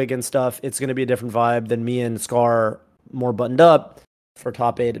with Ludwig and stuff, it's going to be a different vibe than me and Scar more buttoned up for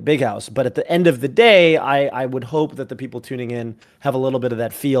top 8 at Big House. But at the end of the day, I would hope that the people tuning in have a little bit of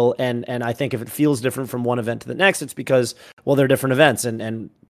that feel. And I think if it feels different from one event to the next, it's because, well, they're different events and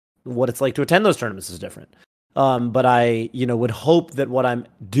what it's like to attend those tournaments is different. But I, would hope that what I'm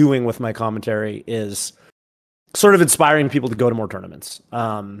doing with my commentary is sort of inspiring people to go to more tournaments.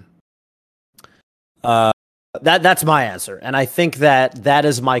 That's my answer. And I think that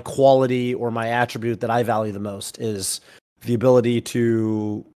is my quality or my attribute that I value the most is the ability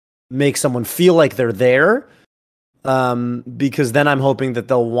to make someone feel like they're there. Because then I'm hoping that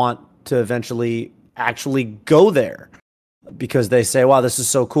they'll want to eventually actually go there because they say, wow, this is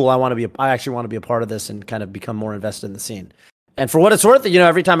so cool. I actually want to be a part of this and kind of become more invested in the scene. And for what it's worth,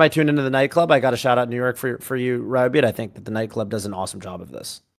 every time I tune into the nightclub, I got a shout out New York for you, Riotbeat. I think that the nightclub does an awesome job of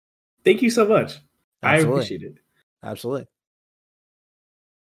this. Thank you so much. Absolutely. I appreciate it. Absolutely.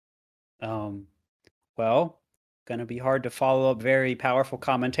 Well, gonna be hard to follow up very powerful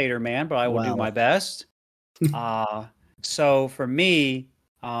commentator man, but I will do my best. So for me,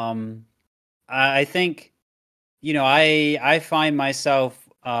 I think, I find myself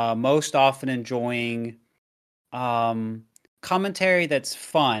most often enjoying commentary that's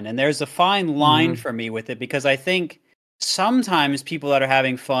fun, and there's a fine line for me with it because I think sometimes people that are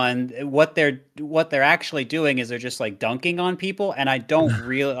having fun, what they're actually doing is they're just like dunking on people, and I don't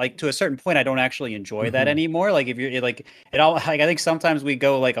really like, to a certain point, I don't actually enjoy that anymore. Like if you're like it all, like I think sometimes we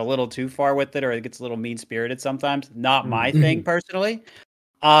go like a little too far with it, or it gets a little mean spirited sometimes. Not my thing personally.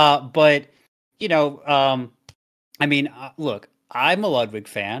 But I mean, look, I'm a Ludwig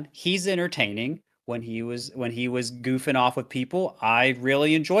fan. He's entertaining. When he was goofing off with people, I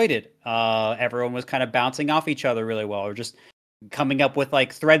really enjoyed it. Everyone was kind of bouncing off each other really well, or just coming up with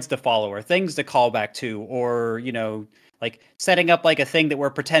like threads to follow or things to call back to, or like setting up like a thing that we're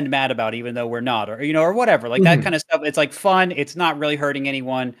pretend mad about even though we're not, or whatever, like that kind of stuff. It's like fun. It's not really hurting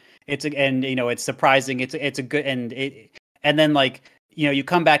anyone. It's surprising. It's a good and then like you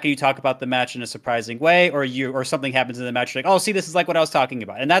come back and you talk about the match in a surprising way, or something happens in the match, you're like, oh, see, this is like what I was talking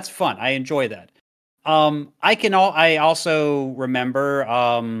about, and that's fun. I enjoy that. I also remember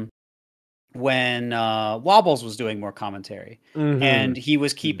when Wobbles was doing more commentary, and he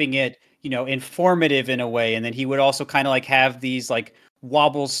was keeping it, informative in a way, and then he would also kind of like have these like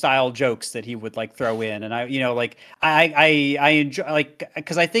Wobbles style jokes that he would like throw in, and I enjoy, like,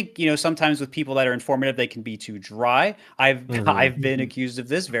 because I think sometimes with people that are informative they can be too dry. I've been accused of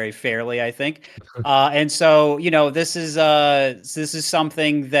this very fairly, I think, and so this is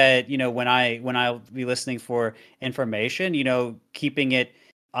something that when I'll be listening for information, keeping it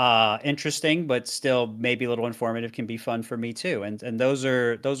interesting but still maybe a little informative can be fun for me too, and those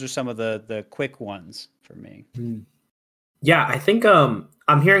are some of the quick ones for me. Yeah, I think I'm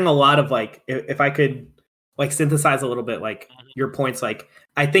hearing a lot of like, if I could like synthesize a little bit like your points, like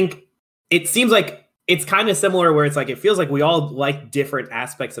I think it seems like it's kind of similar where it's like it feels like we all like different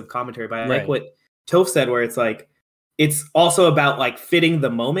aspects of commentary, but I like what Toph said, where it's like it's also about like fitting the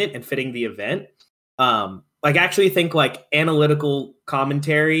moment and fitting the event. Like I actually think like analytical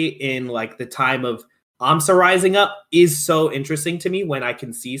commentary in like the time of AMSA rising up is so interesting to me when I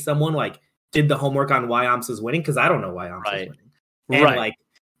can see someone like did the homework on why AMSA is winning, because I don't know why AMSA is winning. And like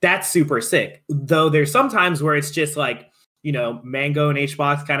that's super sick. Though there's sometimes where it's just like, you know, Mango and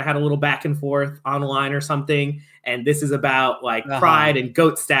HBox kind of had a little back and forth online or something. And this is about like pride and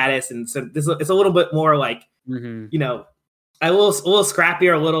GOAT status. And so this it's a little bit more like, you know, a little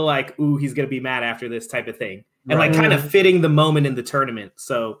scrappier, a little like, ooh, he's going to be mad after this type of thing. And like kind of fitting the moment in the tournament.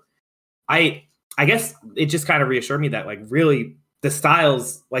 So I guess it just kind of reassured me that like really the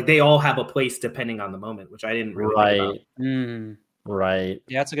styles, like they all have a place depending on the moment, which I didn't really think about. Right.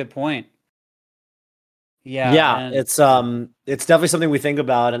 Yeah, that's a good point. Yeah. Yeah, it's definitely something we think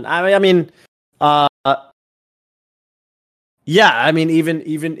about. And I mean, yeah, I mean,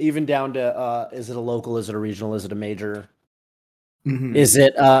 even down to is it a local, is it a regional, is it a major? Is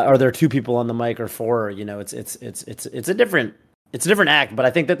it are there 2 people on the mic or 4? You know, it's a different act, but I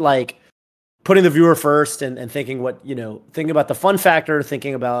think that like putting the viewer first and thinking what, you know, thinking about the fun factor,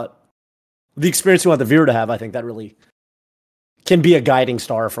 thinking about the experience you want the viewer to have, I think that really can be a guiding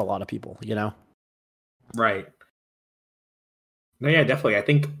star for a lot of people, you know? Right. No, yeah, definitely. I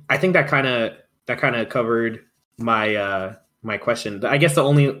think that kind of covered my my question. I guess the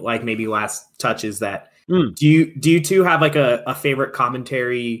only like maybe last touch is that do you 2 have like a favorite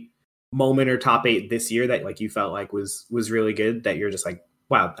commentary moment or top 8 this year that like you felt like was really good, that you're just like,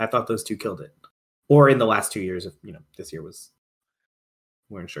 wow, I thought those 2 killed it? Or in the last 2 years, if you know, this year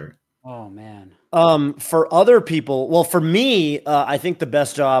weren't sure. Oh man. For other people, well, for me, I think the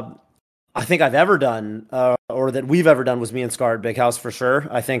best job I think I've ever done, or that we've ever done, was me and Scar at Big House for sure.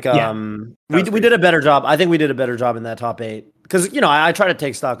 I think we did a better job. I think we did a better job in that top 8 because, you know, I try to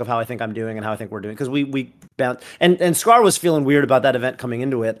take stock of how I think I'm doing and how I think we're doing, because we bounced, and Scar was feeling weird about that event coming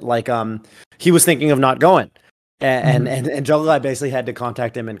into it. Like he was thinking of not going, and Jungle Guy basically had to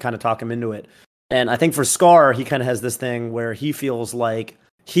contact him and kind of talk him into it. And I think for Scar, he kind of has this thing where he feels like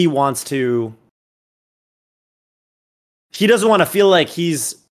he doesn't want to feel like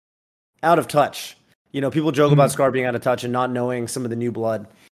he's out of touch. You know, people joke about Scar being out of touch and not knowing some of the new blood.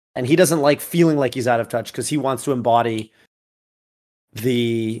 And he doesn't like feeling like he's out of touch because he wants to embody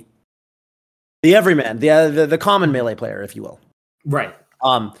the everyman, the common Melee player, if you will. Right.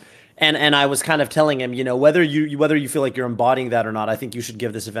 And I was kind of telling him, you know, whether you feel like you're embodying that or not, I think you should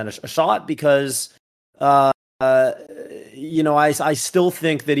give this event a shot, because you know, I still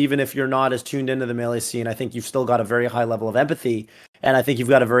think that even if you're not as tuned into the Melee scene, I think you've still got a very high level of empathy, and I think you've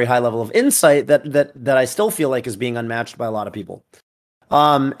got a very high level of insight that I still feel like is being unmatched by a lot of people.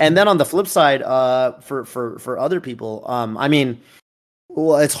 And then on the flip side, for other people, I mean,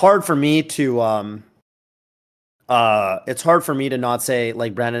 well, it's hard for me to not say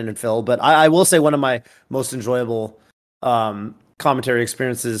like Brandon and Phil, but I will say one of my most enjoyable commentary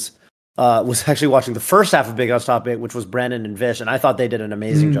experiences was actually watching the first half of Big House Top 8, which was Brandon and Vish, and I thought they did an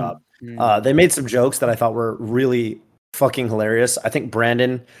amazing job. They made some jokes that I thought were really fucking hilarious. I think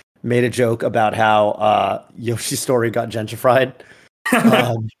Brandon made a joke about how Yoshi's Story got gentrified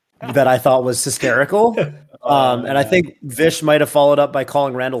that I thought was hysterical. And I think Vish might have followed up by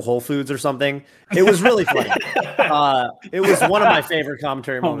calling Randall Whole Foods or something. It was really funny. It was one of my favorite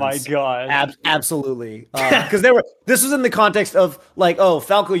commentary moments. Oh my god! Absolutely, because this was in the context of like, oh,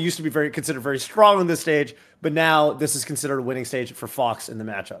 Falco used to be considered very strong on this stage, but now this is considered a winning stage for Fox in the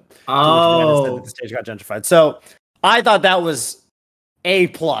matchup. Oh, the stage got gentrified. So I thought that was A++.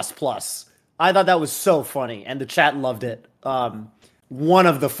 I thought that was so funny, and the chat loved it. One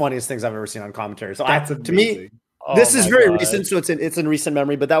of the funniest things I've ever seen on commentary. So to me, this is very recent, so it's in recent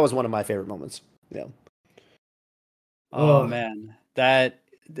memory, but that was one of my favorite moments. Yeah. Oh man,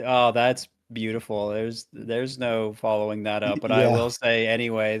 that's beautiful. There's no following that up, but I will say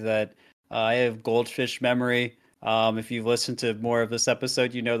anyway that I have goldfish memory. If you've listened to more of this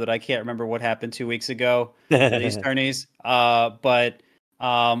episode, you know that I can't remember what happened 2 weeks ago at these tourneys. But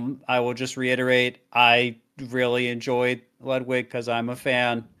I will just reiterate, I really enjoyed Ludwig because I'm a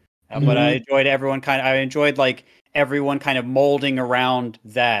fan, but I enjoyed like everyone kind of molding around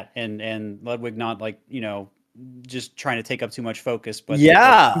that, and Ludwig not like, you know, just trying to take up too much focus, but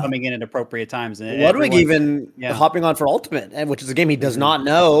coming in at appropriate times. And Ludwig even hopping on for Ultimate, and which is a game he does not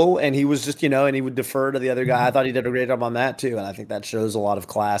know, and he was just, you know, and he would defer to the other guy. I thought he did a great job on that too, and I think that shows a lot of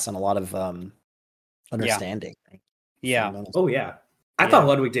class and a lot of understanding. Yeah. Oh yeah. I thought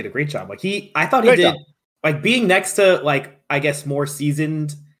Ludwig did a great job. Like I thought he did, like being next to like, I guess more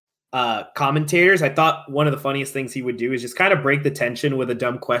seasoned commentators, I thought one of the funniest things he would do is just kind of break the tension with a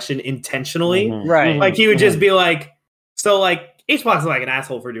dumb question intentionally. Right. Like he would just be like, so like HBox is like an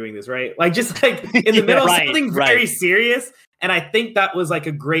asshole for doing this, right? Like just like in the middle of something very serious. And I think that was like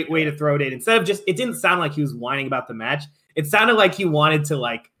a great way to throw it in. Instead of just, it didn't sound like he was whining about the match. It sounded like he wanted to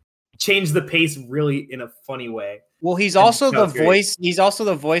like change the pace really in a funny way. Well, he's also the voice. He's also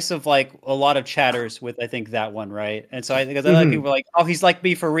the voice of like a lot of chatters with, I think, that one, right? And so I think other people were like, "Oh, he's like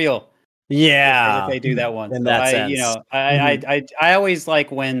me for real." Yeah, if they do that one. In that sense, I always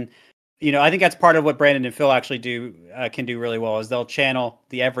like when, I think that's part of what Brandon and Phil actually can do really well is they'll channel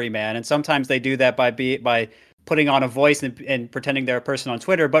the everyman, and sometimes they do that by putting on a voice and pretending they're a person on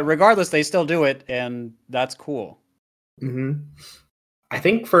Twitter. But regardless, they still do it, and that's cool. Mm-hmm. I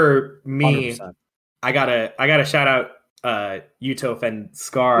think for me, 100%. I gotta shout out Utoph and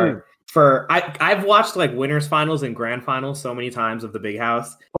Scar for I've watched like winners finals and grand finals so many times of the Big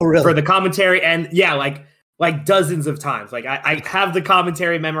House for the commentary, and like dozens of times. Like I have the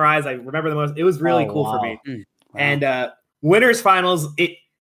commentary memorized. I remember the most. It was really cool for me. Wow. And winners finals,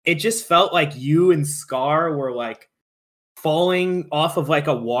 it just felt like you and Scar were like falling off of like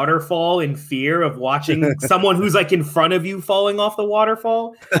a waterfall in fear of watching someone who's like in front of you falling off the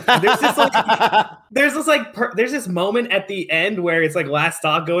waterfall. And there's this moment at the end where it's like last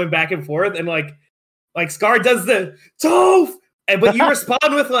stock going back and forth, and like Scar does the Toph, but you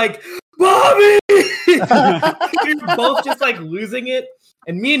respond with like Bobby. You're both just like losing it,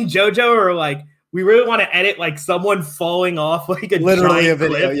 and me and JoJo are like, we really want to edit like someone falling off like a literally giant a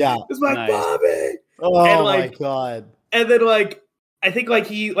video, cliff. yeah. It's like Bobby. Oh and, like, my god. And then like I think like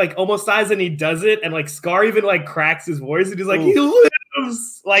he like almost dies and he does it, and like Scar even like cracks his voice and he's like, he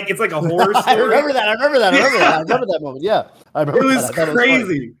lives. Like it's like a horror story. I remember that moment. Yeah. I remember it was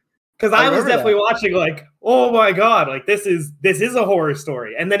crazy. Because I was definitely watching like, oh my god, like this is a horror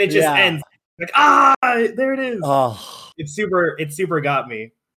story. And then it just ends. Like, there it is. Oh. It super got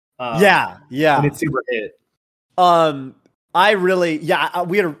me. Yeah. And it super hit.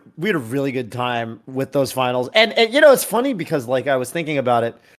 We had a really good time with those finals. And it's funny because like I was thinking about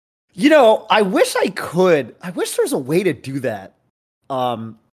it. I wish there was a way to do that.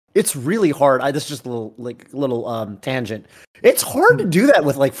 It's really hard. This is just a little tangent. It's hard to do that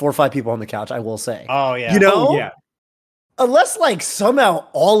with like 4 or 5 people on the couch, I will say. Oh yeah. Yeah. Unless like somehow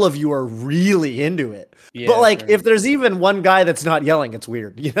all of you are really into it. Yeah, but like if there's even one guy that's not yelling, it's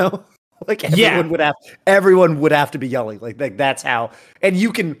weird, Like everyone would have to be yelling. Like that's how, and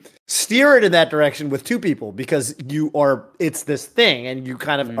you can steer it in that direction with 2 people because it's this thing, and you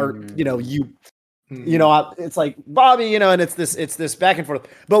kind of are, it's like Bobby, and it's this back and forth.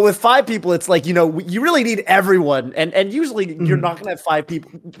 But with 5 people, it's like, you really need everyone, and usually you're not gonna have 5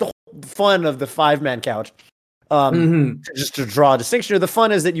 people. The whole fun of the 5-man couch, just to draw a distinction. The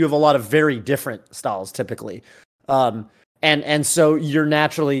fun is that you have a lot of very different styles typically. And so you're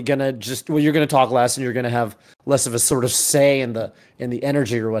naturally gonna you're gonna talk less, and you're gonna have less of a sort of say in the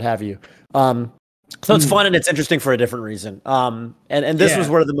energy or what have you. So it's fun and it's interesting for a different reason. And this was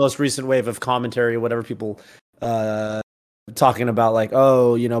one of the most recent wave of commentary, whatever people talking about like,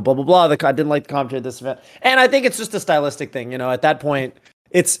 blah blah blah. I didn't like the commentary at this event, and I think it's just a stylistic thing. At that point,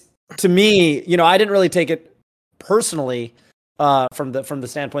 it's to me, I didn't really take it personally from the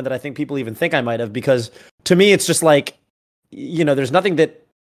standpoint that I think people even think I might have, because to me it's just like, there's nothing that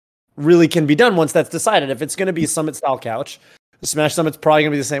really can be done once that's decided. If it's going to be a Summit style couch, Smash Summit's probably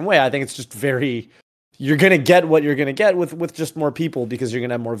going to be the same way. I think it's just you're going to get what you're going to get with just more people, because you're going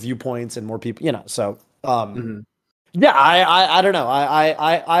to have more viewpoints and more people, so, yeah, I don't know.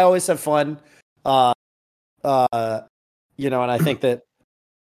 I always have fun. And I think that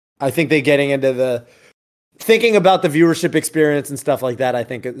getting into thinking about the viewership experience and stuff like that, I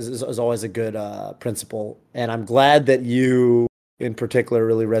think is always a good principle. And I'm glad that you, in particular,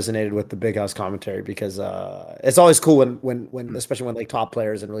 really resonated with the Big House commentary, because it's always cool when especially when like top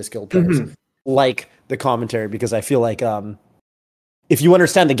players and really skilled players like the commentary, because I feel like if you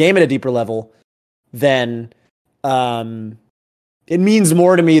understand the game at a deeper level, then it means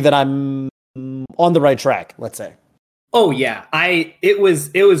more to me that I'm on the right track, let's say. Oh yeah, it was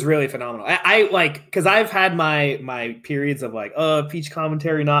really phenomenal. I like, because I've had my periods of like, Peach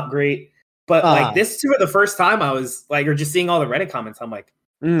commentary not great, but like this for the first time I was like, or just seeing all the Reddit comments, I'm like,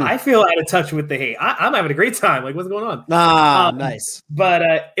 I feel out of touch with the hate. I'm having a great time. Like, what's going on? Nice.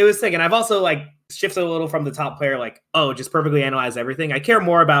 But it was sick, and I've also like shifted a little from the top player, like, just perfectly analyze everything. I care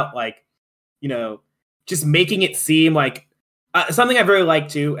more about like, just making it seem like something I really like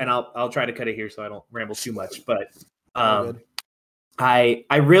too, and I'll try to cut it here so I don't ramble too much, but. I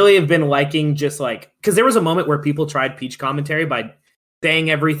really have been liking just like, because there was a moment where people tried Peach commentary by saying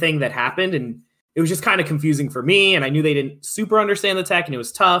everything that happened, and it was just kind of confusing for me. And I knew they didn't super understand the tech, and it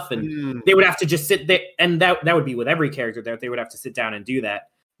was tough. And they would have to just sit there, and that would be with every character there. They would have to sit down and do that.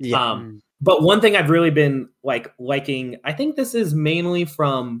 Yeah. But one thing I've really been liking, I think this is mainly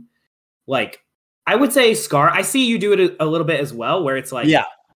from I would say Scar. I see you do it a little bit as well, where it's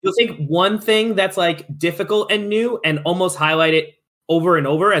you'll take one thing that's difficult and new and almost highlight it over and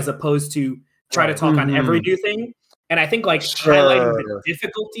over, as opposed to try to talk on every new thing. And I think highlighting the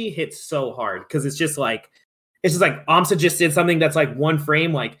difficulty hits so hard, because it's just Amsa just did something that's one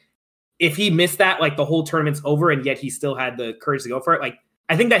frame. If he missed that, the whole tournament's over, and yet he still had the courage to go for it.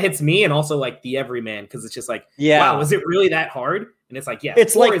 I think that hits me, and also the everyman, because it's just wow, was it really that hard? And it's yeah,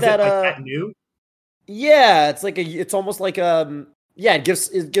 it's or is that new? Yeah, it's almost it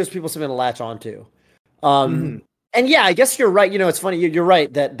gives people something to latch onto. And yeah, I guess you're right. It's funny. You're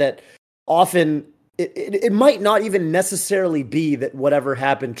right that often it might not even necessarily be that whatever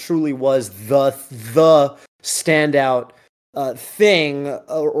happened truly was the standout thing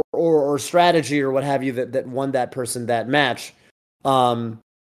or strategy or what have you that won that person that match. And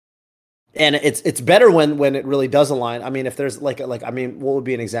it's better when it really does align. I mean, if there's what would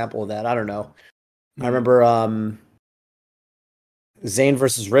be an example of that? I don't know. I remember Zayn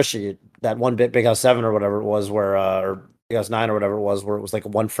versus Rishi, that one bit Big House 7 or whatever it was, where or Big House 9 or whatever it was, where it was a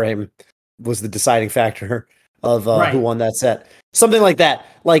one frame was the deciding factor of who won that set. Something like that.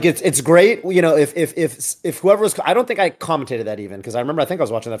 It's great. If whoever was, I don't think I commentated that even, because I think I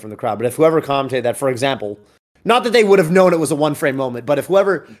was watching that from the crowd. But if whoever commentated that, for example, not that they would have known it was a one frame moment, but if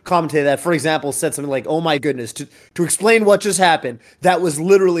whoever commentated that, for example, said something like, "Oh my goodness," to explain what just happened, that was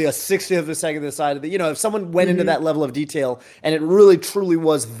literally a 60th of a second decided that, if someone went into that level of detail and it really truly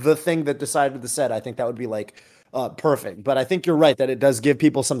was the thing that decided the set, I think that would be perfect. But I think you're right that it does give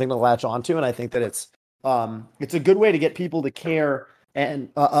people something to latch onto, and I think that it's a good way to get people to care and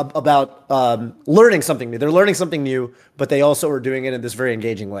about learning something new. They're learning something new, but they also are doing it in this very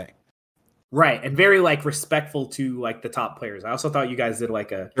engaging way. Right, and very respectful to the top players. I also thought you guys did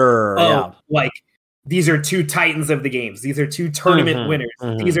these are two titans of the games. These are two tournament winners.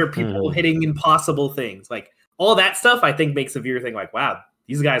 These are people hitting impossible things. All that stuff, I think makes a viewer think wow,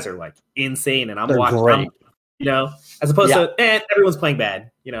 these guys are insane, and I'm watching. As opposed to everyone's playing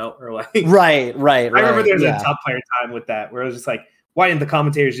bad. Or right. I remember there's a top player time with that where it was just why didn't the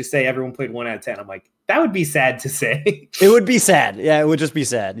commentators just say everyone played 1 out of 10? I'm that would be sad to say. It would be sad. Yeah, it would just be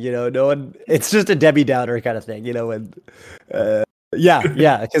sad. No one. It's just a Debbie Downer kind of thing. And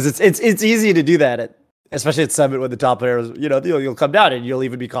because it's easy to do that, especially at Summit when the top players. You'll come down and you'll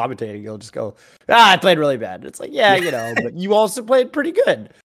even be commentating. You'll just go, I played really bad. It's but you also played pretty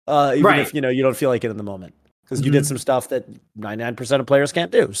good. Even if you don't feel like it in the moment, because you did some stuff that 99% of players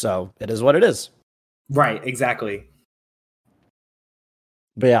can't do. So it is what it is. Right. Exactly.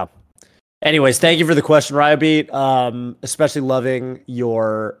 But yeah. Anyways, thank you for the question, Ryobeat. Especially loving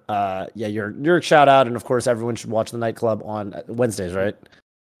your shout out, and of course, everyone should watch the nightclub on Wednesdays, right?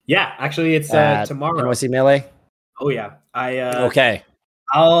 Yeah, actually, it's tomorrow. NYC Melee. Oh yeah, okay.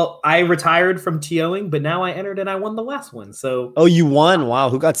 I retired from TOing, but now I entered and I won the last one. So you won! Wow,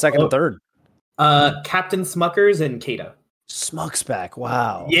 who got second and third? Captain Smuckers and Kata. Smuck's back.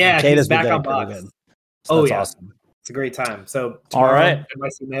 Wow. Yeah, Kata's back on box. Good. So that's awesome. It's a great time. So tomorrow, all right,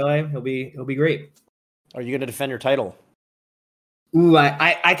 NYC Melee, he'll be great. Are you going to defend your title? Ooh,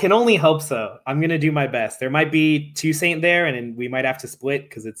 I can only hope so. I'm going to do my best. There might be 2 Saint there, and we might have to split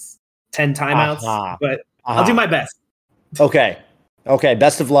because it's 10 timeouts. But I'll do my best. Okay.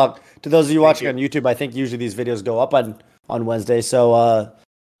 Best of luck to those of you watching on YouTube. I think usually these videos go up on Wednesday. So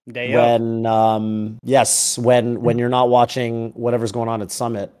when you're not watching whatever's going on at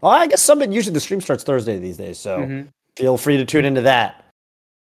Summit. Well, I guess Summit usually the stream starts Thursday these days, so feel free to tune into that.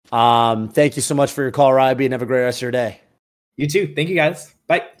 Thank you so much for your call, Ryby, and have a great rest of your day. You too. Thank you guys.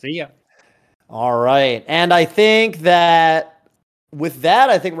 Bye. See ya. All right. And I think that with that,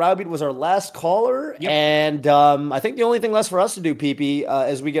 Ryby was our last caller. Yep. And I think the only thing left for us to do, PP,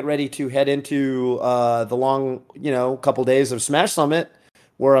 as we get ready to head into the long, couple days of Smash Summit,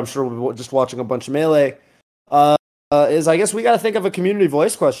 where I'm sure we'll be just watching a bunch of Melee, is I guess we got to think of a community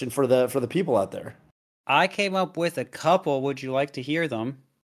voice question for the people out there. I came up with a couple. Would you like to hear them?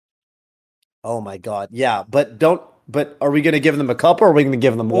 Oh my God, yeah, but are we going to give them a couple, or are we going to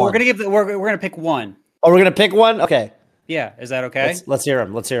give them one? We're going to we're going to pick one. Oh, we're going to pick one. Okay. Yeah, is that okay? Let's hear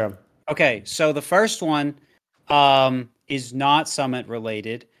them. Okay, so the first one is not Summit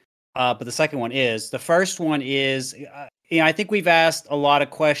related, but the second one is. The first one is. I think we've asked a lot of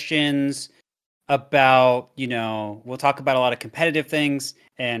questions about, we'll talk about a lot of competitive things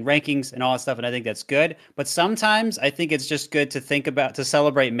and rankings and all that stuff, and I think that's good. But sometimes I think it's just good to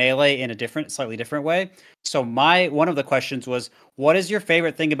celebrate Melee in a slightly different way. So one of the questions was, what is your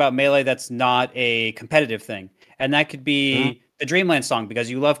favorite thing about Melee that's not a competitive thing? And that could be the Dreamland song, because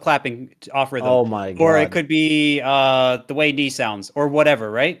you love clapping off rhythm. Oh my god! Or it could be the way knee sounds, or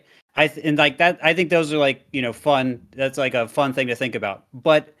whatever, right? I think those are fun. That's like a fun thing to think about.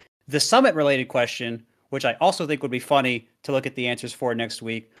 But the Summit related question, which I also think would be funny to look at the answers for next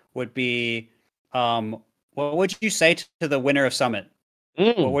week, would be, what would you say to the winner of Summit?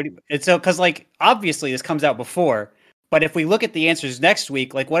 Because obviously this comes out before, but if we look at the answers next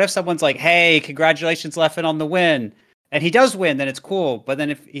week, what if someone's like, "Hey, congratulations, Leffen, on the win," and he does win, then it's cool. But then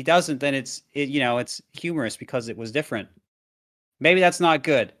if he doesn't, then it's humorous because it was different. Maybe that's not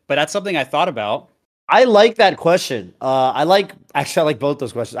good, but that's something I thought about. I like that question. I like both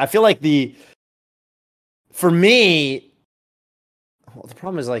those questions. I feel like for me, the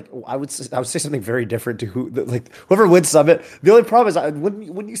problem is I would say something very different to whoever wins Summit. The only problem is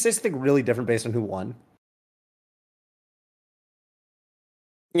wouldn't you say something really different based on who won?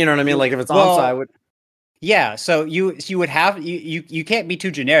 You know what I mean? If it's onside, I would. Yeah, so you would have you can't be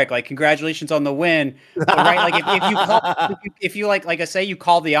too generic. Congratulations on the win, right? If you I say you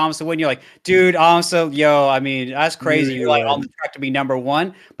call the Amsa win, you're like, dude, Amsa, yo, I mean that's crazy. You're on the track to be number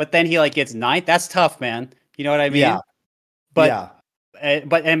one, but then he gets ninth. That's tough, man. You know what I mean? Yeah. But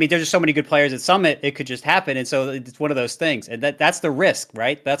I mean, there's just so many good players at Summit. It could just happen, and so it's one of those things, and that's the risk,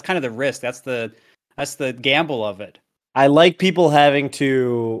 right? That's kind of the risk. That's the gamble of it. I like people having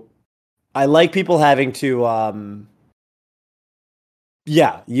to. They have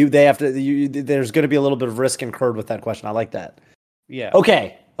to. There's going to be a little bit of risk incurred with that question. I like that. Yeah.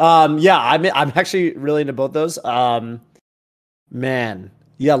 Okay. I'm actually really into both those. Man.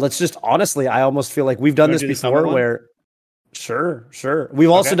 Yeah. Let's just honestly. I almost feel like we've done this before. Where. Sure. We've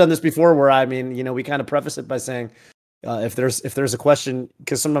also done this before. Where we kind of preface it by saying, if there's a question,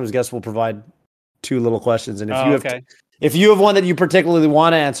 because sometimes guests will provide two little questions, and if you have one that you particularly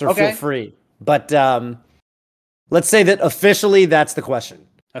want to answer, feel free. But let's say that officially that's the question.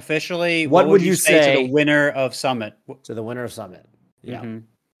 Officially, what would you say to the winner of Summit? To the winner of Summit. Yeah. Mm-hmm.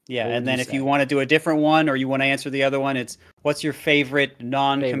 Yeah, and then if you want to do a different one or you want to answer the other one, it's what's your favorite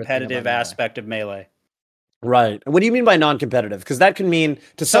non-competitive aspect of Melee? Right. What do you mean by non-competitive? Because that can mean,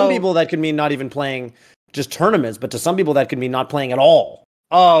 to some people, that can mean not even playing just tournaments, but to some people that can mean not playing at all.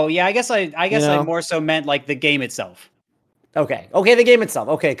 Oh, yeah, I guess I more so meant the game itself. Okay, the game itself.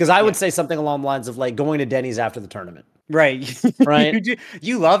 Okay, because I would say something along the lines of going to Denny's after the tournament. Right. Right.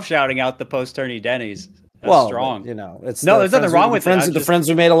 You love shouting out the post-tourney Denny's. That's strong. It's there's nothing wrong with it. The friends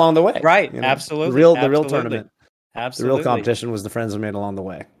we made along the way. Right. Absolutely. The real tournament. Absolutely. The real competition was the friends we made along the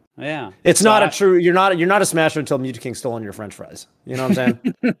way. Yeah. It's not a true. You're not a smasher until Mute King stole on your French fries. You know what I'm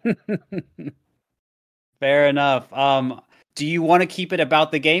saying? Fair enough. Do you want to keep it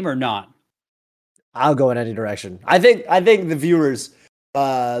about the game or not? I'll go in any direction. I think the viewers,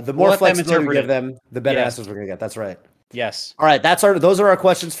 the more flexibility we give them, the better answers we're gonna get. That's right. Yes. All right. Those are our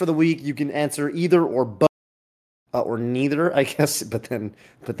questions for the week. You can answer either or both, or neither, I guess. But then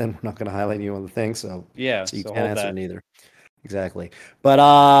we're not gonna highlight you on the thing. So yeah. So you can't answer neither. Exactly.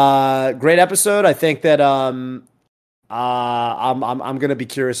 But great episode. I think that I'm gonna be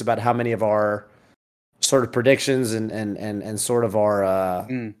curious about how many of our sort of predictions and sort of our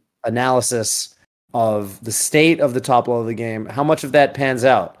analysis of the state of the top level of the game, how much of that pans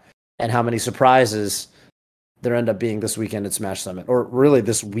out, and how many surprises there end up being this weekend at Smash Summit, or really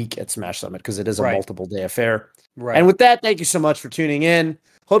this week at Smash Summit, because it is a multiple day affair. Right. And with that, thank you so much for tuning in.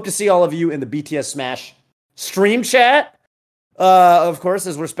 Hope to see all of you in the BTS Smash stream chat. Of course,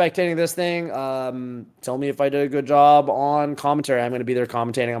 as we're spectating this thing, tell me if I did a good job on commentary. I'm going to be there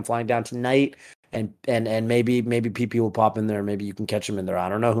commentating. I'm flying down tonight, and maybe PP will pop in there. Maybe you can catch him in there. I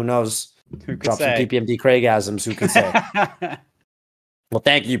don't know. Who knows? Drop some PPMD Craigasms. Who can say? Well,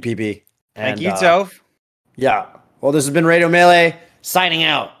 thank you, PP. Thank you, Toph. Yeah. Well, this has been Radio Melee signing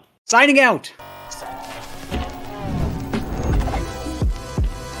out. Signing out.